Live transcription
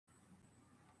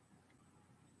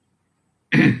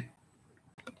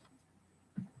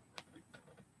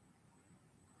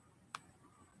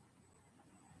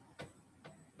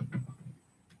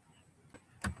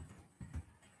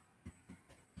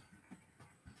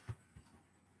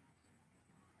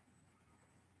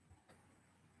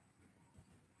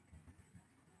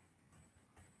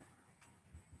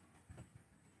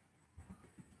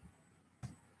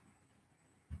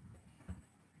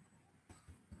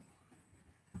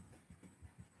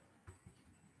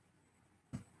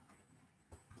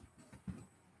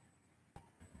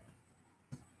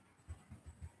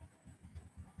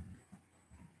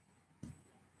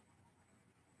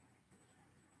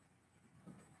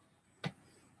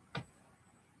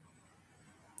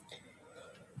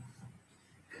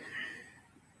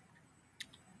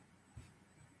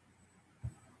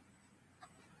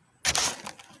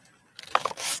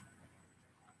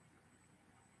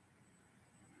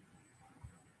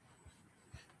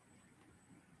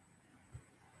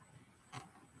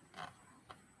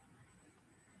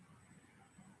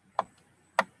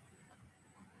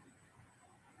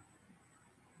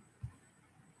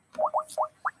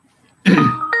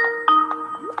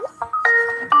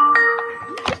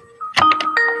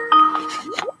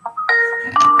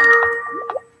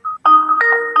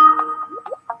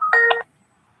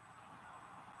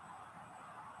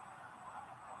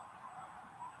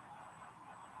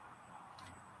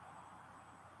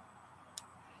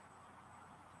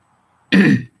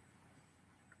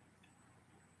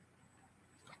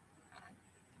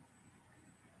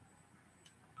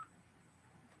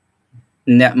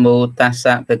Nẹ mô tát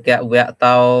sạ bệ kẹ vẹ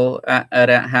tàu a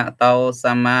rạ hạ tàu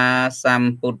sama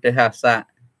sambuddhassa.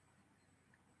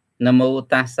 Nam mô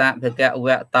tát sạ bệ kẹ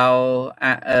vẹ tàu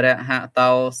a rạ hạ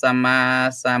tàu sama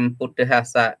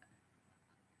sambuddhassa.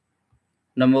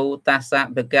 Nam mô tát sạ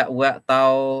bệ kẹ vẹ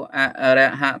tàu a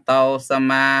rạ hạ tàu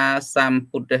sama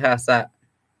sambuddhassa.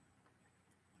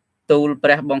 Tùl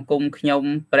preh bong cung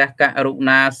khnyom preh ka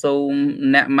rukna sôm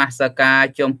nẹ masaka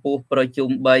chom puh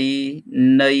prachum bay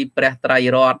nơi preh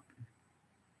trai rọt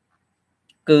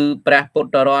cứ preh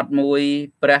Phật rọt mùi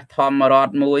preh thom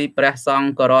rọt mùi preh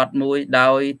song rọt mùi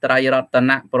đôi trai rọt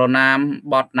tana pronam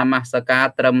bọt namasaka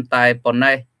trầm tài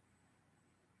ponne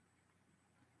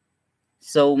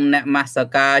sôm nẹ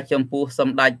masaka chom puh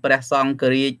som đạch preh song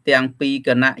kri tiang pi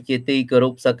kana chiti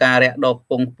krup saka rẹ độc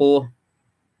pung puh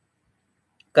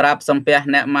Krab sampeh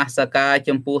nẹ masaka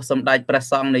chom puh som đạch preh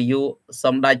song niyu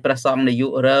som đạch preh song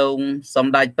niyu rong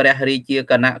som đạch preh ri chia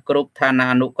kana krup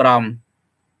thana nukrom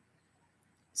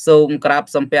Sôm krab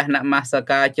sampeh nẹ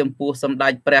masaka chom puh som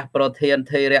đạch preh prothian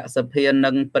thê rẹ saphian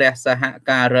nâng preh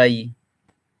sahaka ray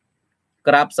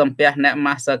Krab sampeh nẹ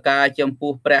masaka chom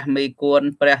puh preh mi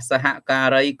kuon preh sahaka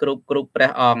ray krup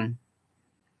preh ong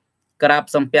Krab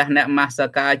sampeh nẹ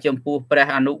masaka chom puh preh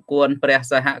anu kuon preh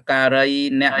sahaka ray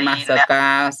nẹ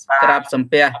masaka krab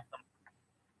sampeh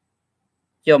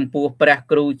chom puh preh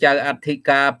kru chau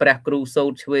athika preh kru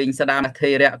sốt chwing sadam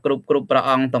thê rẹ krup preh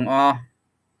ong tong o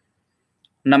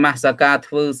Namasaka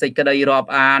thvu seចក្តីរាប់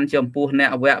អានចំពោះអ្ន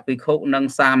កវគ្គភិក្ខុនិង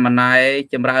សាមណេរ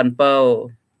ចម្រើនពរ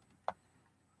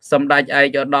សម្ដេចឯ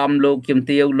កឧត្តមលោកជំ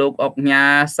ទាវលោកអុកញ៉ា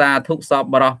សាធុសព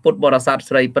បរោះពុទ្ធបរិស័ទ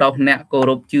ស្រីប្រុសអ្នកគោ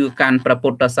រពជឿកាន់ព្រះពុ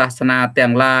ទ្ធសាសនាទាំ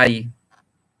ងឡាយ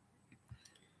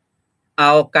ឱ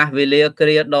កាសវេលាគ្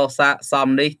រាដ៏ស័ក្តិសម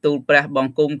នេះទូលព្រះប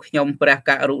ង្គំខ្ញុំព្រះ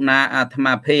ករុណាអាត្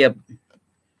មាភាព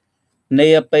នា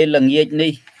ពេលល្ងាច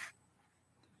នេះ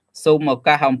សូមឱ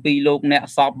កាសអំពីលោកអ្នក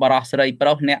សពបរោះស្រីប្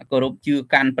រុសអ្នកគោរពជឿ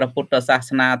កាន់ព្រះពុទ្ធសាស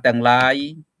នាទាំងឡាយ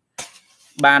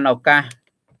បានឱកាស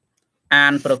អា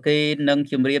នប្រគេននិង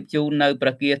ជម្រាបជូននៅព្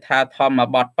រះគាថាធម្ម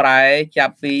បទប្រែចា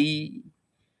ប់ពី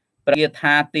ព្រះគា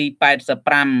ថាទី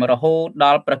85រហូតដ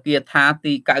ល់ព្រះគាថា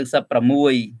ទី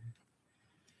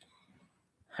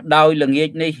96ដោយល្ងាច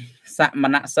នេះសម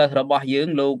ណសិស្សរបស់យើង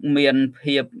លោកមាន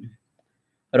ភាព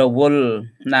រវល់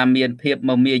ណាមានភាព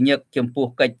មមាញឹកចំពោះ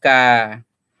កិច្ចការ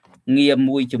ងារ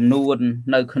មួយចំនួន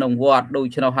នៅក្នុងវត្តដូ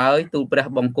ច្នោះហើយទូលព្រះ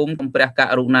បង្គំព្រះក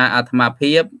រុណាអាត្មា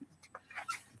ភាព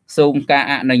សូមការ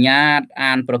អនុញ្ញាត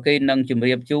អានប្រគេននិងជម្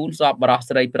រាបជូនសពបរោះ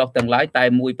ស្រីប្រុសទាំងឡាយតែ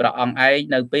មួយព្រះអង្គឯង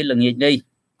នៅពេលល្ងាចនេះ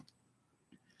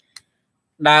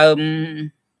ដើម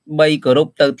បីគោរព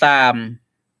ទៅតាម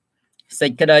សេ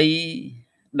ចក្តី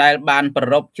ដែលបានប្រ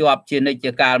រពជាប់ជានិច្ច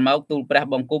កាលមកទូលព្រះ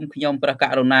បង្គំខ្ញុំព្រះក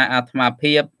រុណាអាត្មា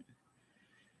ភាព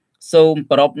សូម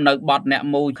ប្រពនៅបទអ្នក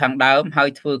មូលខាងដើមហើយ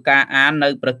ធ្វើការអាននៅ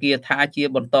ព្រះគាថាជា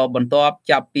បន្តបន្ទាប់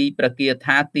ចាប់ពីព្រះគា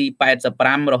ថាទី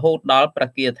85រហូតដល់ព្រះ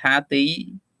គាថាទី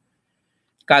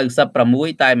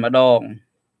96តែម្ដង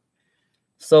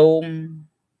សូម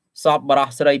សពបរោះ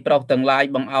ស្រីប្រុសទាំងឡាយ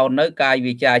បង្អោននៅកាយ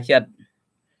វិជាចិត្ត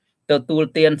ទទួល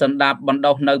ទានសម្ដាប់បណ្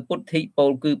ដុះនៅពុទ្ធិព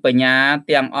លគឺបញ្ញា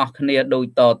ទាំងអស់គ្នាដូច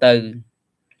តទៅ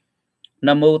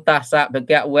នមោតាសៈភ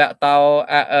គវៈតោ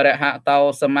អរហៈតោ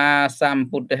សម្មាសម្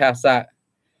ពុទ្ធស្សៈ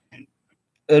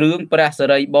រឿងព្រះសិ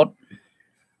រីបុត្រ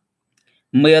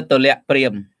មេតុលៈព្រា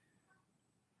ហ្មណ៍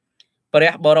ព្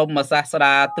រះបរមសាស្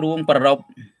តាទ្រួងប្ររព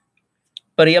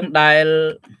ព្រាហ្មណ៍ដែល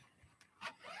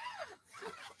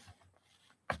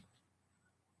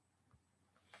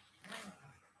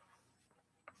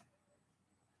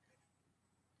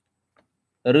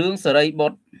រឿងសិរីបុ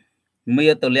ត្រមេ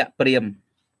តុលៈព្រាហ្មណ៍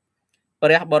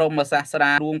ព្រះបរមសាស្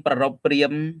តាទ្រួងប្ររពព្រា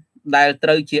ហ្មណ៍ដែលត្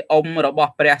រូវជាអ៊ំរប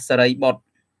ស់ព្រះសិរីបុត្រ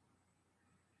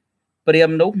ព្រាហ្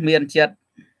មណ៍នោះមានចិត្ត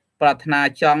ប្រាថ្នា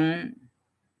ចង់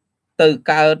ទៅ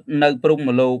កើតនៅព្រហ្ម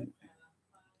លោក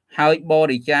ហើយប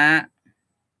រិច្ចាគ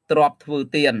ទ្រព្យធ្វើ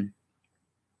ទាន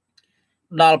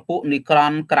ដល់ពួកនិក្រ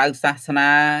ន់ក្រៅសាសនា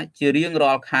ជារៀង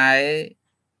រាល់ខែ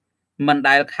មិន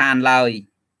ដែលខានឡើយ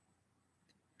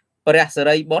ព្រះសិ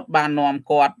រីបុត្របាននាំ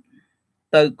គាត់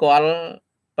ទៅគាល់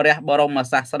ព្រះបរម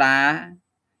សាស្តា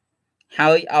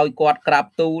ហើយឲ្យគាត់ក្រាប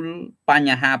ទូលប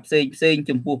ញ្ហាផ្សេង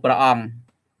ចំពោះព្រះអង្គ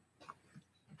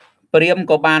ព្រាហ្មណ៍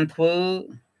ក៏បានធ្វើ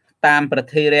តាមប្រ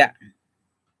ធារៈ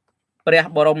ព្រះ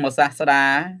បរមសាស្តា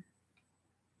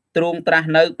ទ្រង់ត្រាស់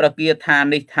នៅប្រគាថា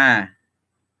នេះថា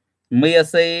មា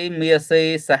សេ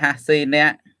សហសេនៈ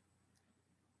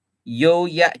យោ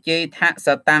យៈជេថស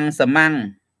តាំងសមੰ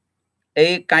ឯ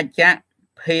កច្ចៈ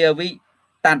ភាវិ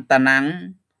តតនੰ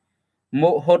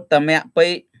មុហុត្តមៈពេ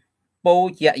ពោ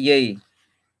ជយេ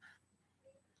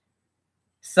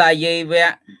សាយេ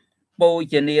វៈពោ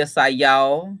ជនីសាយោ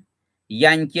យ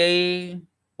ញ្ជេ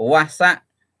វសៈ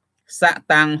ស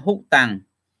តាំងហុតាំង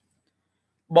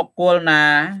បុគ្គលណា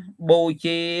បូ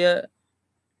ជា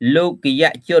លោក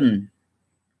យៈជន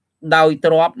ដោយ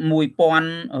ទ្រព្យ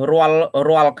 1000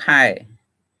 រាល់ខែ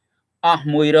អស់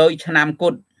 100 ឆ្នាំគ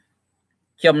ត់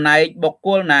ចំណែកបុគ្គ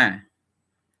លណា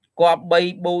គប្បី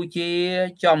បូជា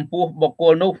ចំពោះបុគ្គ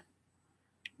លនោះ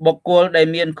បុគ្គលដែល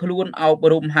មានខ្លួនអប់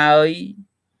រំហើយ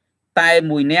តែ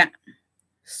មួយនាក់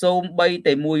សូម្បី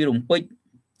តែមួយរំពេច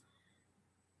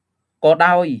ក៏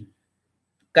ដោយ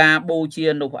ការបូជា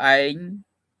នោះឯង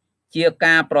ជា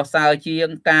ការប្រសើរជាង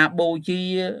ការបូជា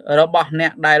របស់អ្ន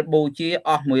កដែលបូជាអ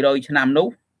ស់ 100 ឆ្នាំនោះ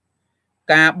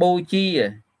ការបូជា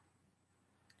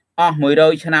អស់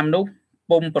 100 ឆ្នាំនោះ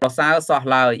ពុំប្រសើរសោះ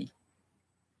ឡើយ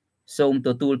សូមទ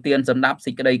ទួលទានសម្ដាប់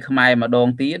សេចក្តីខ្មែរម្ដង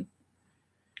ទៀត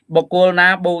បុគ្គលណា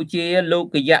បូជាលោ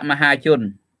កយៈមហាជន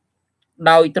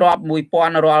ដោយទ្រព្យ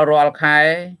 1000 រាល់ខែ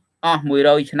អស់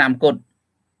 100 ឆ្នាំគត់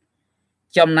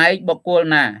ចំណែកបុគ្គល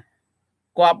ណា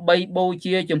គប្បីបូ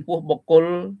ជាចំពោះបុគ្គល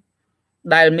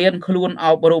ដែលមានខ្លួនអ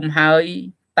ប់រំហើយ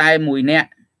តែមួយនាក់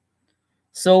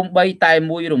សូម្បីតែ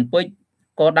មួយរំពេច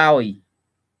ក៏ដោយ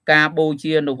ការបូ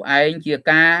ជានោះឯងជា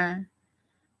ការ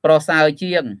ប្រសើរ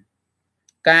ជាង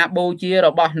ការបូជារ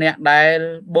បស់អ្នកដែល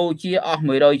បូជាអស់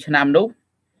 100 ឆ្នាំនោះ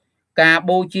ការ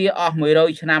បូជាអស់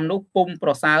 100 ឆ្នាំនោះពុំប្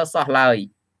រសើរសោះឡើយ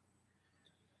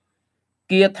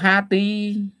គាថាទី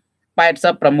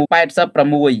86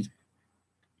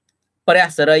ព្រះ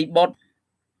សិរីបុត្រ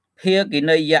ភាគិ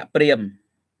នីយៈព្រាហ្មណ៍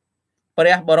ព្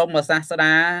រះបរមសាស្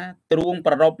តាទ្រង់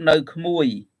ប្ររពនៅក្មួយ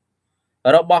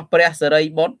របស់ព្រះសិរី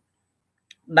បុត្រ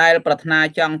ដែលប្រាថ្នា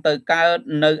ចង់ទៅកើត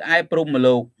នៅឯព្រហ្ម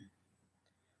លោក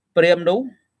ព្រាហ្មណ៍នោះ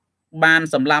បាន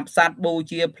សម្លាប់សត្វបូ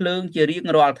ជាភ្លើងជារៀង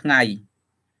រាល់ថ្ងៃ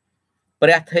ព្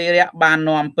រះថេរៈបាន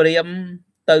នាំព្រាហ្មណ៍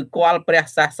ទៅគាល់ព្រះ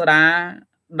សាស្តា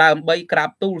ដើម្បីក្រាប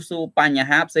ទូលសួរបញ្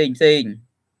ហាផ្សេង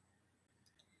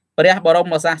ព្រះបរ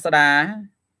មសាស្តា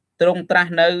ទ្រង់ត្រា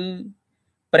ស់នៅ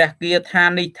ព្រះគាថា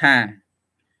នេះថា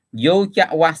យោច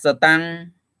វសតាំង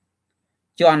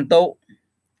ចន្តុ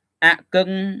អកឹង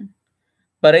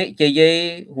បរិជយេ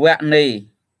វនេ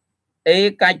ឯ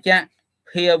កច្ចៈ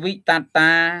ភាវិតតា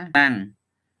តាំង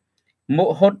មុ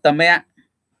ហុត្តមៈ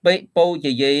ពេពោជ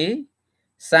យេ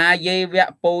សាយេវៈ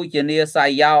ពោជនីសា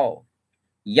យោ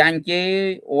យញ្ជេ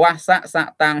វសៈស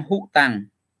តាំងហុតាំង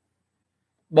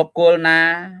បុគ្គលណា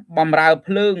បំរើ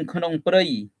ភ្លើងក្នុងព្រៃ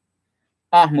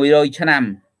អស់ 100 ឆ្នាំ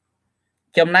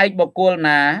ចំណែកបុគ្គល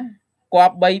ណាគ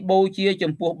ប្បីបូជា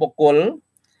ចំពោះបុគ្គល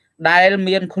ដែល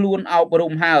មានខ្លួនអប់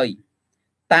រំហើយ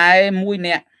តែមួយ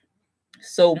នាក់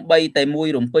សូម្បីតែមួយ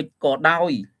រំពេចក៏ដោ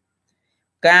យ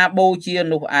ការបូជា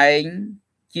នោះឯង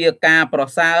ជាការប្រ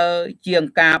សើរជាង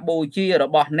ការបូជារ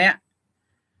បស់អ្នក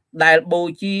ដែលបូ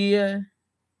ជា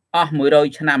អស់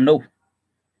 100 ឆ្នាំនោះ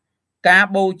ការ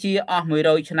បូជាអស់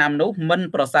 100 ឆ្នាំនោះមិន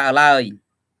ប្រសើរឡើយ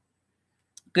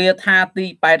គាថាទី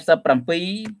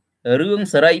87រឿង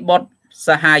សិរីបុត្រស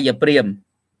ហាយព្រាហ្មណ៍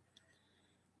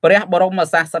ព្រះបរម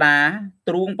សាស្តា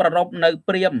ទ្រង់ប្ររពនៅ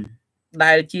ព្រាហ្មណ៍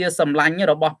ដែលជាសម្លាញ់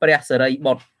របស់ព្រះសិរី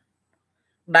បុត្រ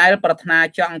ដែលប្រាថ្នា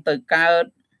ចង់ទៅកើត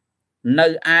នៅ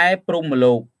ឯព្រហ្ម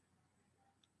លោក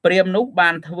ព្រាហ្មណ៍នោះបា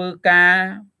នធ្វើការ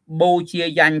បូជា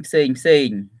យញ្ញផ្សេង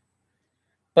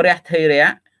ព្រះថេរៈ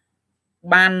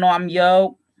បាននាំយក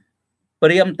ព្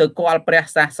រាហ្មណ៍ទៅគាល់ព្រះ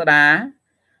សាស្តា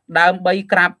ដើម្បី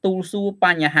ក្រាបទូលសួរប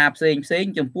ញ្ហាផ្សេង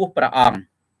ចំពោះព្រះអង្គ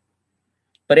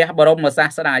ព្រះបរមសា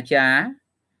ស្តាចារ្យ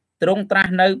ទ្រង់ត្រា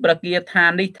ស់នៅព្រះគាថា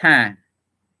នេះថា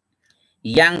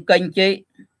យ៉ាងកញ្ចេ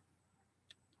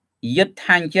យិដ្ឋ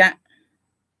ញ្ចៈ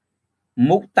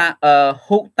មុត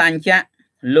ហុតញ្ចៈ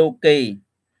លោកេ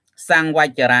សង្វ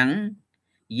ច្ចរੰ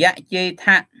យៈជេ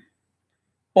ថៈ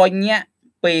បញ្ញៈ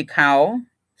ពេខោ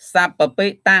សពបេ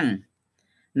តាំង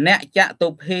អ្នកចតុ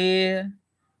ភា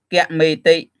កមេ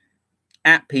តិ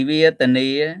អភិវាទនេ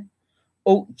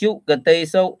ឧជុកតេ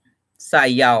សុសា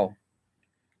យោ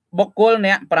បុគ្គល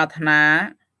អ្នកប្រាថ្នា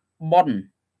បុណ្យ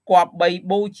គប្បី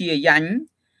បូជាយញ្ញ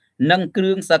និងគ្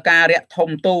រឿងសក្ការៈធំ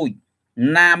តូច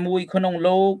ណាមួយក្នុង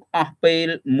លោកអស់ពេល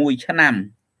1ឆ្នាំ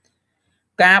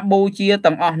ការបូជា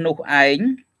ទាំងអស់នោះឯង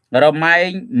រមែង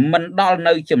មិនដល់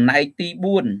នៅចំណែកទី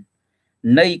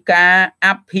4នៃការអ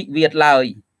ភិវាទឡើយ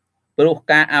ព្រោះ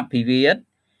ការអភិវាទ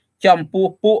ចំពោះ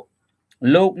ពួក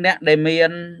លោកអ្នកដែលមា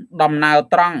នដំណើរ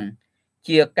ត្រង់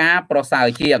ជាការប្រសើរ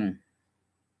ជាង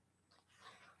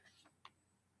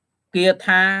គា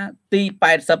ថាទី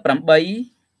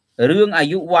88រឿងអា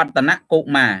យុវឌ្ឍនកុ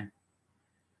មារ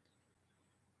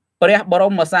ព្រះបរ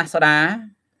មសាស្តា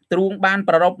ទ្រង់បាន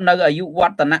ប្រារព្ធនៅអាយុវ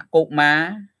ឌ្ឍនកុមារ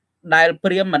ដែលព្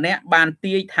រាហ្មណ៍ម្នាក់បាន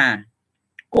ទាយថា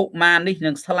កុមារនេះ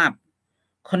នឹងស្លាប់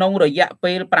ក្នុងរយៈ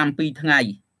ពេល7ថ្ងៃ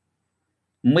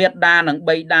មេត្តានិង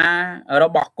បិតារ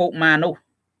បស់កុមារនោះ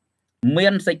មា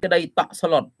នសេចក្តីតក់ស្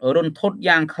លុតរន្ធត់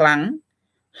យ៉ាងខ្លាំង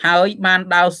ហើយបាន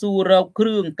ដើរសួររកគ្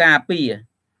រឿងការពារ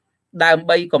ដើម្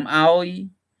បីកុំឲ្យ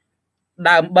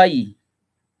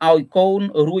កូន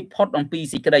រួចផុតអំពី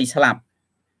សេចក្តីស្លាប់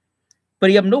ព្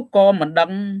រាហ្មណ៍នោះក៏មិនដឹ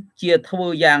ងជាធ្វើ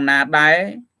យ៉ាងណាដែរ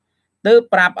ទើប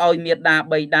ប្រាប់ឲ្យមេត្តា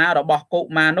បិតារបស់កុ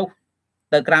មារនោះ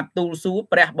ទៅក្រាបទូលសួរ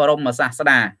ព្រះបរមសាស្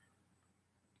តា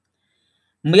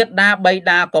មេត្តាបិ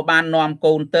តាក៏បាននាំ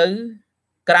កូនទៅ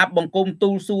ក្រាបបង្គំទូ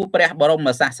លសួរព្រះបរម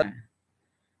សាស្តា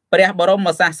ព្រះបរម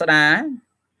សាស្តា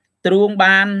ទ្រង់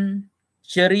បាន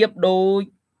ជ្រាបដូច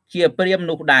ជាព្រាហ្មណ៍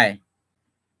នោះដែរ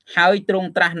ហើយទ្រង់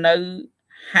ត្រាស់នៅ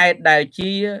ហេតុដែល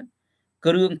ជា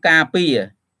គ្រឿងការពារ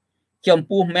ចំ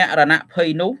ពោះមរណភ័យ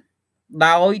នោះ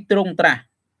ដោយទ្រង់ត្រាស់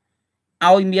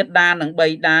ឲ្យមេត្តានិងបិ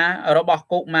តារបស់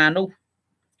កុមារនោះ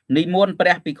និមន្តព្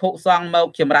រះភិក្ខុសង្ឃមក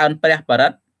ចម្រើនព្រះបរិ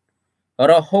ត្ត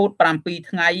រហូត7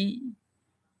ថ្ងៃ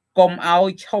កុំឲ្យ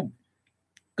ឈប់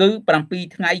គឺ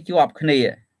7ថ្ងៃជាប់គ្នា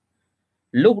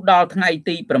លុះដល់ថ្ងៃ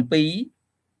ទី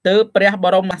7ទើបព្រះប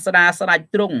រមសាស្តាស្ដេច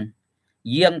ទ្រង់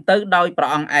យាងទៅដោយព្រះ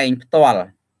អង្គឯងផ្ទាល់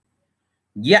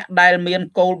យៈដែលមាន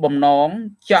គោលបំណង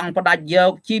ចង់ផ្ដាច់យ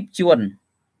កជីពជួន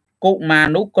កុមារ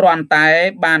នោះគ្រាន់តែ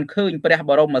បានឃើញព្រះ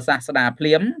បរមសាស្តាភ្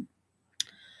លាម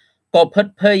ក៏ភិត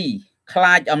ភ័យខ្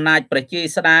លាចអំណាចព្រះជេ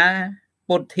ស្តា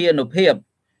ពុទ្ធានុភាព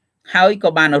ហើយក៏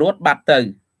បានរត់បាត់ទៅ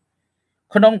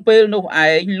ក្នុងពេលនោះឯ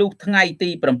ងលុះថ្ងៃទី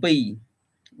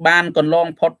7បានកន្លង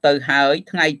ផុតទៅហើយ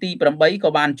ថ្ងៃទី8ក៏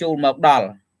បានចូលមកដល់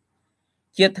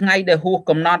ជាថ្ងៃដែលហួស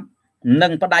កំណត់នឹ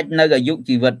ងផ្ដាច់នៅអាយុ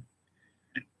ជីវិត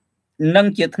នឹង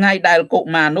ជាថ្ងៃដែលកុ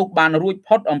មារនោះបានរួច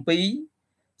ផុតអំពី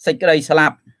សេចក្តីស្លា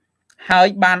ប់ហើយ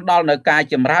បានដល់នៅការ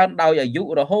ចម្រើនដោយអាយុ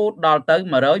រហូតដល់ទៅ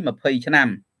120ឆ្នាំ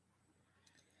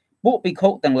ពួកភិក្ខុ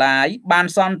ទាំងឡាយបាន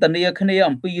សន្ទនាគ្នា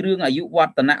អំពីរឿងអាយុវ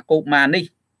ឌ្ឍនកុមារនេះ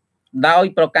ដោយ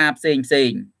ប្រការផ្សេ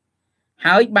ង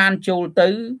ហើយបានចូលទៅ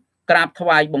ក្រាបថ្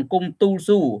វាយបង្គំទូល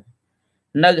សួរ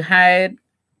នៅហេតុ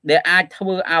ដែលអាចធ្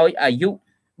វើឲ្យអាយុ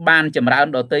បានចម្រើន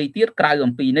ដទៃទៀតក្រៅ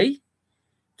អំពីនេះ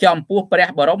ចំពោះព្រះ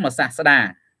បរមសាស្តា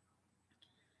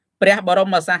ព្រះបរ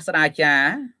មសាស្តាចារ្យ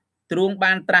ទ្រង់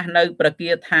បានត្រាស់នៅប្រគា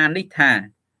ថានេះថា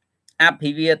អ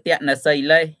ភិវាទនសី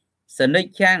លេសនិ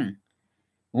ច្ចាំង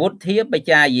វុទ្ធាប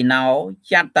ជាយិណោ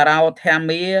ចតរោធម្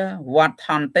មាវត្ថ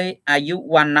ន្តិអាយុ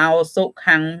វណ្ណោសុ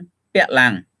ខੰពលੰ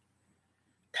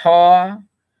ធរ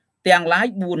ទាំងឡាយ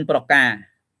4ប្រការ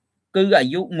គឺអា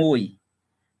យុ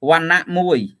1វណ្ណៈ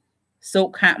1សុ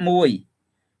ខៈ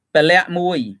1ពលៈ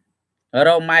1រ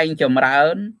មែងចម្រើ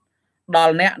នដ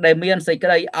ល់អ្នកដែលមានសេចក្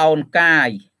តីអោនកាយ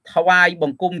ថ្វាយប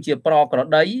ង្គំជាប្រក្រ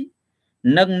តី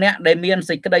និងអ្នកដែលមាន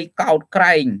សេចក្តីកោតក្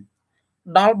រែង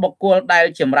ដល់បុគ្គលដែល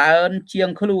ចម្រើនជាង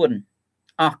ខ្លួន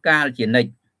អស់កាលជានិច្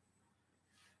ច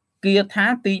គាថា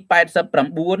ទី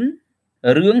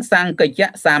89រឿងសង្កច្ចៈ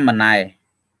សាមណេរ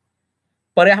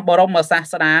ព្រះបរមសា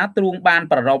ស្តាទ្រង់បាន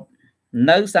ប្រារព្ធ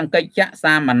នៅសង្កច្ចៈ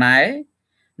សាមណេរ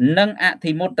និងអ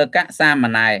ធិមុតកៈសាម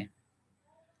ណេរ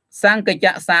សង្កច្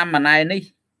ចៈសាមណេរនេះ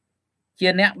ជា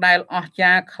អ្នកដែលអស្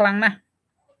ចារ្យខ្លាំងណាស់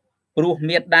ព្រោះ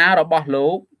មេត្តារបស់លោ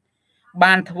ក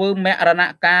បានធ្វើមរណ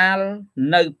កាល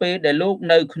នៅពេលដែលលោក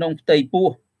នៅក្នុងផ្ទៃពោះ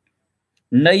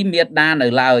នៃមេត្តានៅ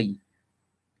ឡើយ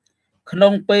ក្នុ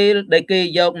ងពេលដែលគេ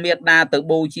យកមេត្តាទៅ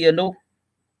បូជានោះ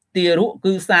ទារុ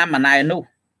គឺសាមណេរនោះ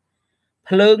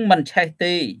ភ្លើងមិនឆេះ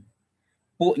ទេ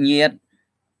ពួកញាតិ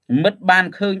មិត្តបាន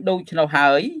ឃើញដូច្នោះ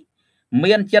ហើយ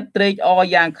មានចិត្តត្រេកអរ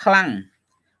យ៉ាងខ្លាំង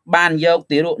បានយក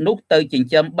ទារុនោះទៅចិញ្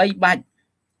ចឹមបីបាច់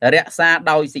រក្សា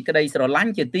ដោយសេចក្តីស្រឡា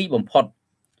ញ់ជាទីបំផុត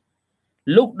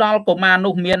លុះដល់កុមារ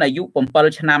នោះមានអាយុ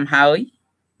7ឆ្នាំហើយ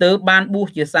ទើបបានបួស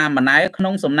ជាសាមណេរក្នុ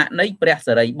ងសំណាក់នៃព្រះ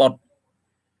សិរីបុត្រ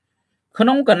ក្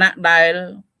នុងគណៈដែល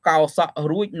កោសក់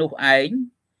រួចនោះឯង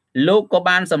លោកក៏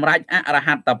បានសម្រេចអរហ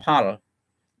ត្តផល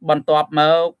បន្ទាប់ម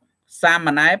កសាម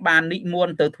ណេរបាននិម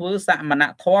ន្តទៅធ្វើសមណ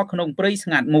ធម៌ក្នុងព្រៃស្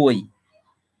ងាត់មួយ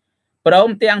ព្រម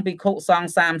ទាំងភិក្ខុសង្ឃ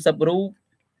30រូប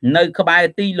នៅក្បែរ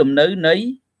ទីលំនៅនៃ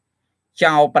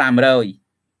ចៅ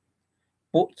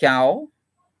500ពួកចៅ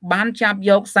បានចាប់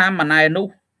យកសាមណេរនោះ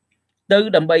ទៅ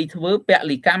ដើម្បីធ្វើព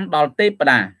លិកម្មដល់ទេព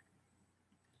តា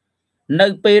នៅ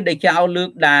ពេលដែលចៅលើ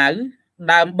កដាវ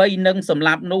ដើម្បីនឹងសម្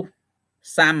លាប់នោះ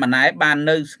សាមណេរបាន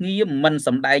នៅស្ងៀមមិនស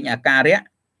ម្ដែងអាការៈ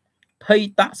ភ័យ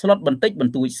តក់ស្លុតបន្តិចប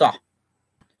ន្តួចសោះ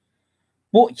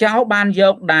ពួកចៅបានយ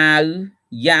កដាវ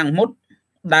យ៉ាងមុត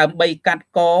ដើម្បីកាត់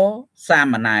កសា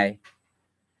មណេរ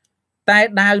តែ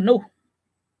ដាវនោះ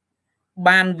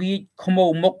បានវាចខ្មៅ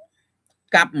មុខ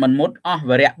កាប់មិនមុតអស់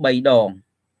វរៈ3ដង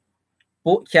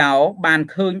ពួកចៅបាន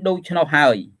ឃើញដូច្នោះហើ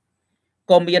យ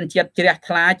ក៏មានចិត្តជ្រះ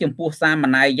ថ្លាចំពោះសាម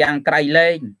ណេរយ៉ាងក្រៃលែ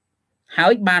ងហើ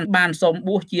យបានសូម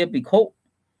បួសជាភិក្ខុ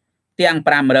ទាំង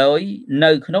500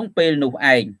នៅក្នុងពេលនោះ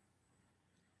ឯង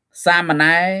សាម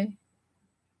ណេរ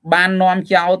បាននាំ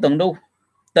ចៅទាំងនោះ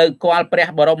ទៅគាល់ព្រះ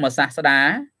បរមសាស្តា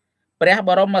ព្រះប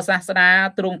រមសាស្តា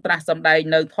ទ្រង់ត្រាស់សម្ដែង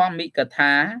នៅធម្មិក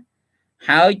ថា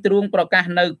ហើយទ្រង់ប្រកាស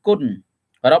នៅគុណ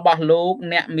របស់លោក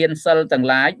អ្នកមានសិលទាំង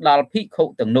ឡាយដល់ភិក្ខុ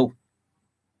ទាំងនោះ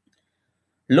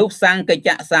លោកសង្កច្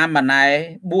ចៈសាមណេរ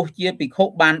បួសជាភិក្ខុ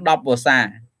បាន10វស្សា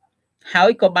ហើ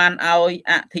យក៏បានឲ្យ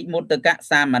អធិមុតកៈ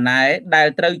សាមណេរដែល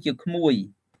ត្រូវជាក្មួយ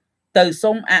ទៅ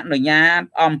សូមអនុញ្ញាត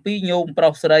អំពីញោមប្រុ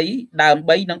សស្រីដើម្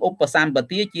បីនឹងឧបសម្ប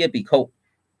ទាជាភិក្ខុ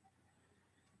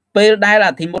ពេលដែលអ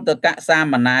ធិមុតកៈសា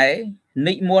មណេរ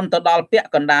និមន្តទៅដល់ពាក់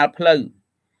កណ្ដាលផ្លូវ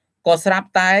ក៏ស្រាប់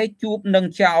តែជួបនឹង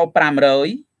ចៅ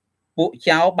500ពួក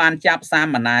ចៅបានចាប់សា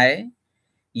មណេរ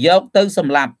យកទៅស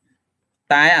ម្លាប់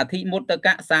តែអធិមុត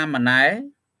កៈសាមណេរ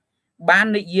បាន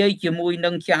និយាយជាមួយនឹ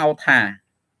ងចៅថា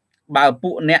បើពួ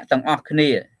កអ្នកទាំងអស់គ្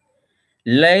នា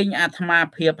លែងអាត្មា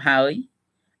ភាពហើយ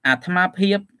អាត្មា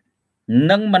ភាព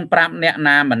នឹងមិនប្រាប់អ្នក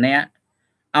ណាម្នាក់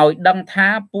ឲ្យដឹងថា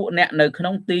ពួកអ្នកនៅក្នុ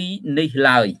ងទីនេះ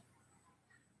ឡើយ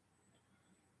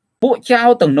ពួកចៅ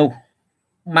ទាំងនោះ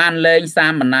បានលែងសា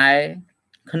មណេរ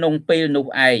ក្នុងពេលនោះ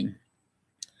ឯង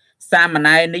សាម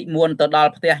ណេរនិមន្តទៅដ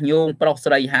ល់ផ្ទះញោមប្រុស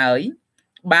ស្រីហើយ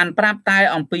បានប្រាប់តែ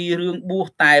អំពីរឿងបួស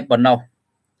តែប៉ុណ្ណោះ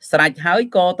ស្រេចហើយ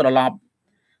ក៏ត្រឡប់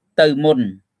ទៅមុន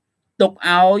ទុក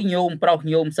ឲ្យញោមប្រុស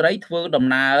ញោមស្រីធ្វើដំ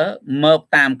ណើរមក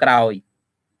តាមក្រោយ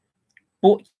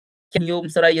ពួកញោម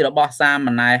ស្រីរបស់សាម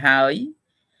ណេរហើយ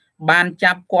បាន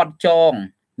ចាប់គាត់ចង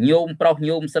ញោមប្រុស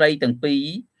ញោមស្រីទាំងពីរ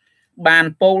បាន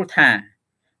ពោលថា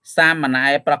សាមណេ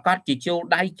រប្រកាសជាចូល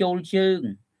ដៃចូលជើង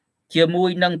ជាមួយ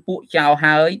នឹងពួកចៅ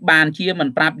ហើយបានជាមិន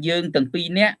ប្រាប់យើងទាំងពីរ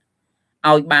នាក់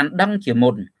ឲ្យបានដឹងជា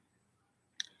មុន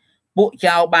ពួក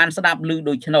ចៅបានស្ដាប់ឮ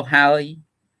ដូច្នោះហើយ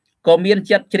ក៏មាន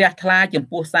ចិត្តជ្រះថ្លាចំ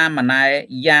ពោះសាមណេរ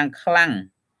យ៉ាងខ្លាំង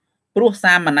ព្រោះ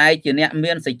សាមណេរជាអ្នក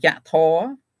មានសច្ចធម៌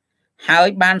ហើយ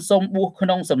បានសូមបួសក្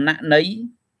នុងសំណាក់នៃ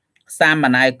សាម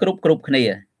ណេរគ្រប់គ្នា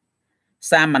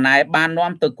សាមណេរបាន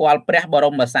នាំទៅគាល់ព្រះបរ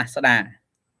មសាស្តា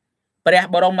ព្រះ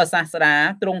បរមសាស្តា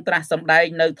ទ្រង់ត្រាស់សម្ដែង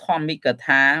នៅធម្មិក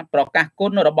ថាប្រកាសគុ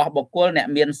ណរបស់បុគ្គលអ្នក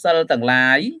មានសិលទាំងឡា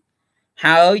យ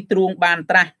ហើយទ្រង់បាន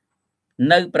ត្រាស់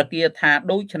នៅប្រគាថា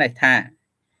ដូចនេះថា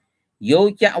យោ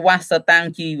ចវសតាំង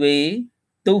ជីវេ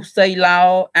ទុសីឡោ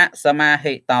អសមា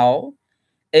ហេតោ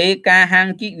ឯកាហាំង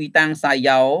ជីវិតាំងសា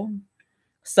យោ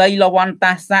សីលវន្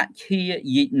តាសៈឈា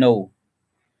យិណូ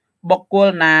បុគ្គល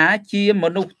ណាជាម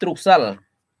នុស្សទ្រុសិល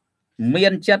មា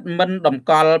នចិត្តមិនតម្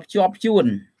កល់ភ្ជាប់ជួន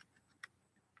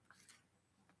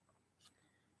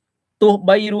ទោះ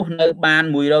បីរស់នៅបាន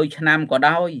100ឆ្នាំក៏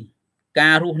ដោយ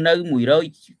ការរស់នៅមួយ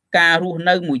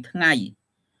ថ្ងៃ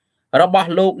របស់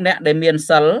លោកអ្នកដែលមាន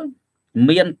សិល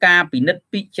មានការពិនិត្យ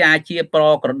ពិចារជាប្រ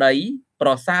ក្រតីប្រ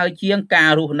សើរជាងការ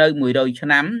រស់នៅ100ឆ្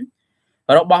នាំ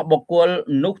របស់បុគ្គល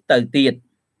នោះទៅទៀត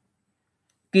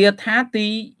គាថាទី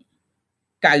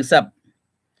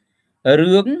90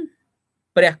រឿង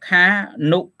ព្រះខា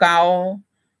នុកោ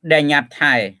ដញ្ញ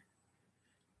ថែ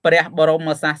ព្រះបរម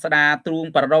សាស្តាទ្រង់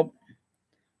ប្ររព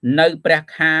នៅព្រះ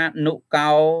ខានុ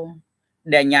កោ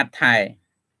ដញ្ញថែ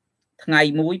ថ្ងៃ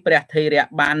មួយព្រះថេរៈ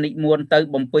បាននិមន្តទៅ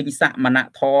បំពេញសមណ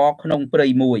ធម៌ក្នុងព្រៃ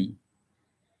មួយ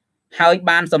ហើយ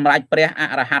បានសម្រេចព្រះអ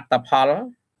រហត្តផល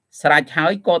ស្រេចហើ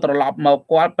យក៏ត្រឡប់មក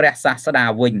គាល់ព្រះសាស្តា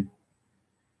វិញ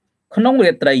ក្នុង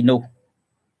រាត្រីនោះ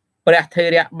ព្រះថេ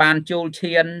រៈបានចូល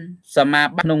ឈានសមា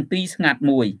បត្តិក្នុងទីស្ងាត់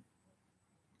មួយ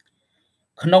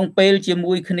ក្នុងពេលជា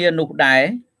មួយគ្នានោះដែរ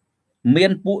មា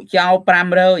នពួកចៅ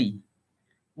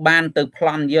500បានទៅប្ល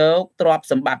ន់យកទ្រព្យ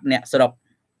សម្បត្តិអ្នកស្រុក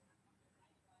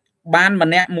បានម្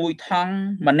នាក់មួយថង់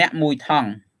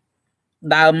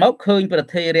ដើរមកឃើញព្រះ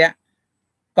ថេរៈ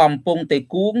កំពុងតែ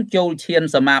គួងចូលឈាន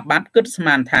សមាបត្តិគិតស្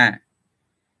មានថា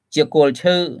ជាគល់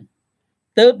ឈើ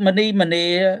ទើបមនី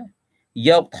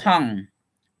យកថង់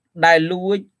ដែលលួ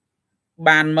ច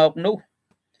បានមកនោះ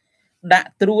ដាក់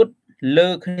ត្រួតលើ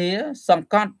គ្នាសង្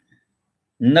កត់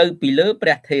នៅពីលើព្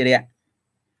រះថេ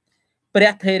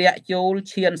រៈចូល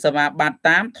ឈានសមាបត្តិ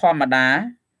តាមធម្មតា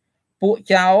ពួក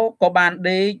ចៅក៏បាន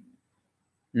ដេក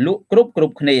លក់គ្រ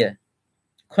ប់គ្នា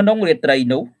ក្នុងរាត្រី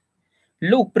នោះ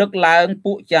លុះព្រឹកឡើង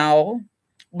ពួកចៅ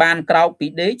បានក្រោកពី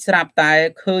ដេកស្រាប់តែ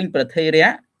ឃើញព្រះថេ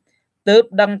រៈ ទើប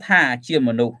ដឹងថាជាម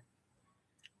នុស្ស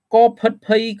ក៏ភិត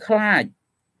ភ័យខ្លាច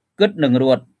គិតនឹងរ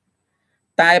ត់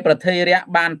តែប្រធេរៈ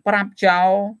បានប្រាប់ចោល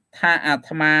ថាអា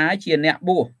ត្មាជាអ្នក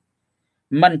បួស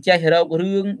មិនចេះរក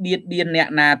រឿងបៀតបៀនអ្នក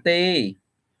ណាទេ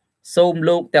សូម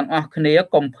លោកទាំងអស់គ្នា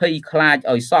កុំភ័យខ្លាច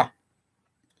ឲ្យសោះ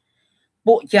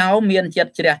ពួកចៅមានចិត្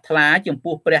តជ្រះថ្លាចំ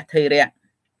ពោះព្រះថេរៈ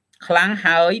ខ្លាំង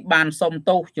ហើយបានសុំ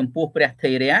ទោសចំពោះព្រះ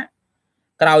ថេរៈ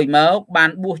ក្រោយមកបា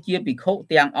នបួសជាភិក្ខុ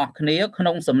ទាំងអស់គ្នាក្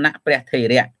នុងសំណាក់ព្រះថេ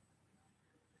រៈ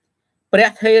ព្រះ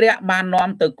ថេរៈបាននាំ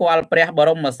ទៅគាល់ព្រះប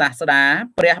រមសាស្តា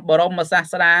ព្រះបរមសា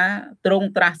ស្តាទ្រង់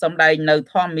ត្រាស់សម្ដែងនៅ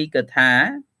ធម្មិកថា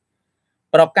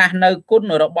ប្រកាសនៅគុ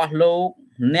ណរបស់លោក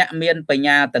អ្នកមានបញ្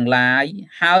ញាទាំងឡាយ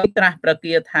ហើយត្រាស់ប្រ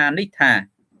គាថានេះថា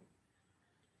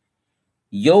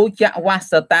យោចវ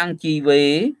សតាំងជីវេ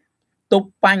ទុប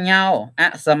បញ្ញោអ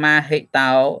សមាហិ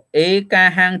តោឯកា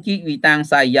ហាងជីវិតាំង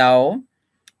សាយោ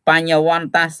បញ្ញវន្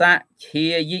តាសៈឈា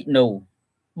យិនោ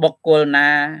បុគ្គលណា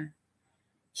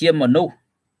ជាមនុស្ស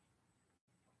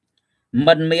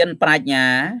មិនមានប្រាជ្ញា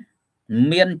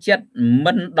មានចិត្ត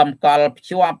មិនតម្កល់ភ្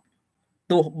ជាប់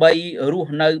ទោះបីរ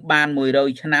ស់នៅបាន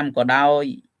100ឆ្នាំក៏ដោយ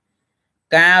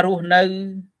ការរស់នៅ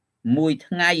មួយ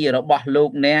ថ្ងៃរបស់លោ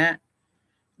កអ្នក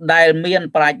ដែលមាន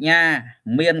ប្រាជ្ញា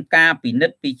មានការពិនិ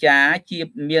ត្យពិចារជា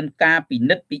មានការពិ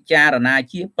និត្យពិចារណា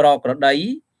ជាប្រក្រតី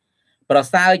ប្រ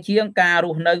សើរជាងការរ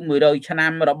ស់នៅ100ឆ្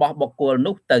នាំរបស់បុគ្គល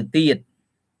នោះទៅទៀត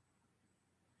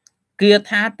គា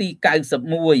ថាទី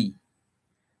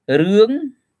91រឿង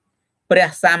ព្រះ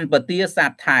សម្បទាសា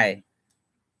ថែ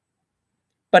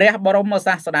ព្រះបរម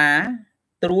សាស្តា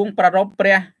ទ្រង់ប្រារព្ធព្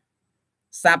រះ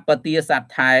សម្បទាសា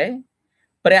ថែ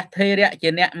ព្រះថេរៈជា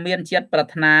អ្នកមានចិត្តប្រា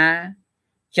ថ្នា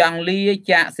ចង់លា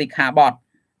ចាកសិក្ខាបទ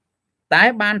តែ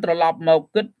បានត្រឡប់មក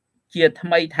គិតជាថ្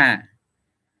មីថា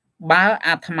បើ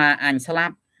អាត្មាអញស្លា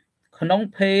ប់ក្នុង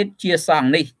ភេទជាសង្ឃ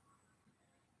នេះ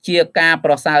ជាការ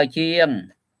ប្រសើរជាង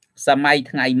សម័យ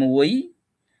ថ្ងៃមួយ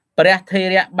ព្រះថេ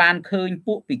រៈបានឃើញ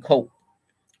ពួកភិក្ខុ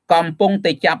កំពុង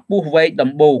តែចាប់ពស់វែក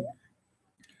ដំបូក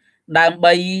ដើម្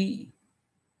បី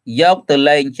យកទៅ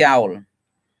លែងចោល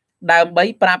ដើម្បី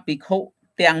ប្រាប់ភិក្ខុ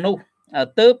ទាំងនោះ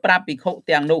ទើបប្រាប់ភិក្ខុ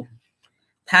ទាំងនោះ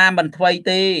ថាមិនថ្មី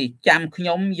ទេចាំខ្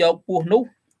ញុំយកពស់នោះ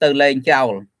ទៅលែងចោ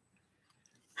ល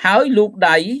ហើយលោក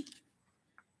ដៃ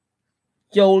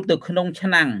ចូលទៅក្នុងឆ្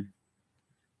នាំង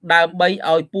ដើម្បី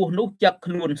ឲ្យពស់នោះចឹក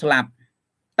ខ្លួនស្លាប់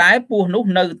តែពស់នោះ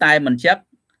នៅតែមិនចឹក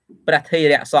ព្រះថេ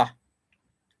រៈសោះ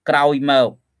ក្រោយមក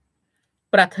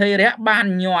ព្រះថេរៈបាន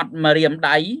ញាត់ម្រាម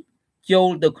ដៃចូល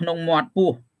ទៅក្នុងមាត់ព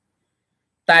ស់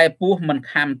តែពស់មិន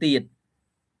ខាំទៀត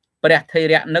ព្រះថេ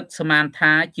រៈនឹកស្មាន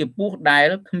ថាជាពស់ដែល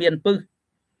គ្មានពឹស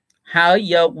ហើយ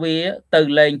យកវាទៅ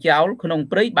លែងចោលក្នុង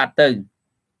ព្រៃបាត់ទៅ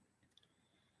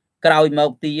ក្រោយម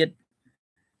កទៀត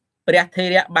ព្រះថេ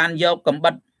រៈបានយកកំ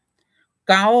បិត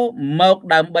កោមក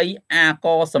ដើម្បីអាក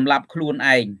សម្រាប់ខ្លួន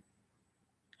ឯង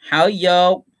ហើយយ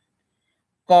ក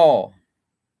ក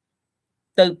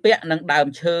ទៅពាក់នឹងដើម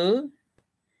ឈើ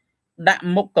ដាក់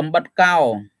មុខកំបិតកោ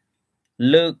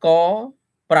លើក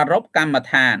ប្រារព្ធកម្ម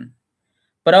ដ្ឋាន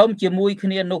ព្រមជាមួយគ្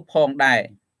នានោះផងដែរ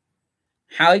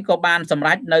ហើយក៏បានសម្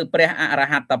រេចនៅព្រះអរ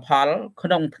ហត្តផលក្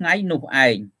នុងថ្ងៃនោះឯ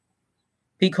ង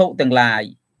ភិក្ខុទាំងឡាយ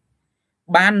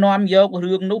បាននាំយក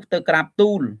រឿងនោះទៅក្រាប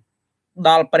ទូលដ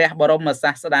ល់ព្រះបរម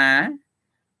សាស្តា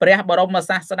ព្រះបរម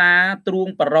សាស្តាទ្រ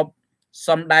ង់ប្ររពស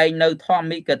ម្ដែងនៅធម្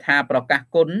មិកថាប្រកាស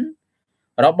គុណ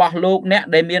របស់លោកអ្នក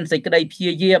ដែលមានសេចក្តីព្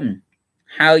យាយាម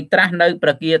ហើយត្រាស់នៅប្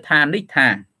រគាថានេះថា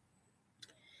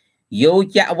យោ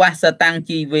ចវសតាំង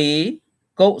ជីវេ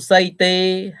កុសីទេ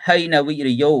ហីនវិ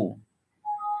រិយោ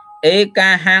ឯកា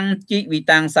ហាំងជីវិ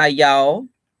តាំងសាយោ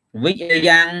វិ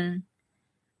យ៉ាង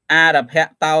អរភៈ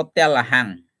តោតលហੰ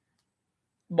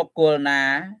បុគ្គលណា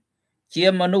ជា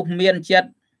មនុស្សមានចិត្ត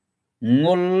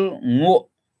ងុលងក់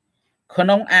ក្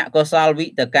នុងអកុសលវិ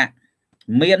តកៈ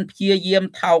មានព្យាយាម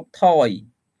ថោកថយ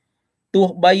ទោះ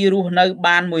បីរស់នៅ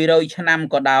បាន100ឆ្នាំ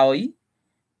ក៏ដោយ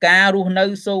ការរស់នៅ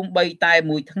សូម្បីតែ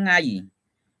មួយថ្ងៃ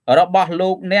របស់លោ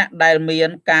កអ្នកដែលមាន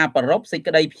ការប្ររពសេច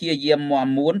ក្តីព្យាយាមមាំ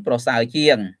មួនប្រសើរជា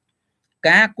ង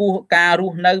ការគោះការរ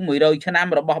ស់នៅ100ឆ្នាំ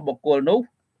របស់បុគ្គលនោះ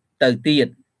ទៅទៀត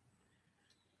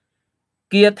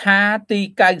គាថាទី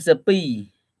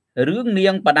92រឿងនា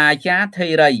ងបដាចាថេ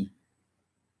រី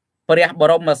ព្រះប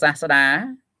រមសាស្តា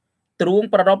ទ្រង់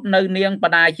ប្ររពនៅនាងប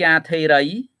ដាចាថេរី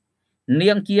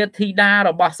នាងជាធីតារ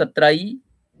បស់ស្ត្រី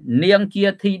នាងជា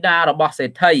ធីតារបស់សេ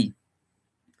ដ្ឋី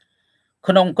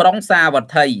ក្នុងក្រុងសាវ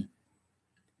ត្ថី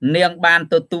នាងបាន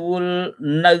ទទួល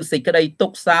នៅសេចក្តីទុ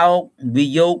ក្ខសោកវិ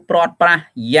យោគព្រាត់ប្រាស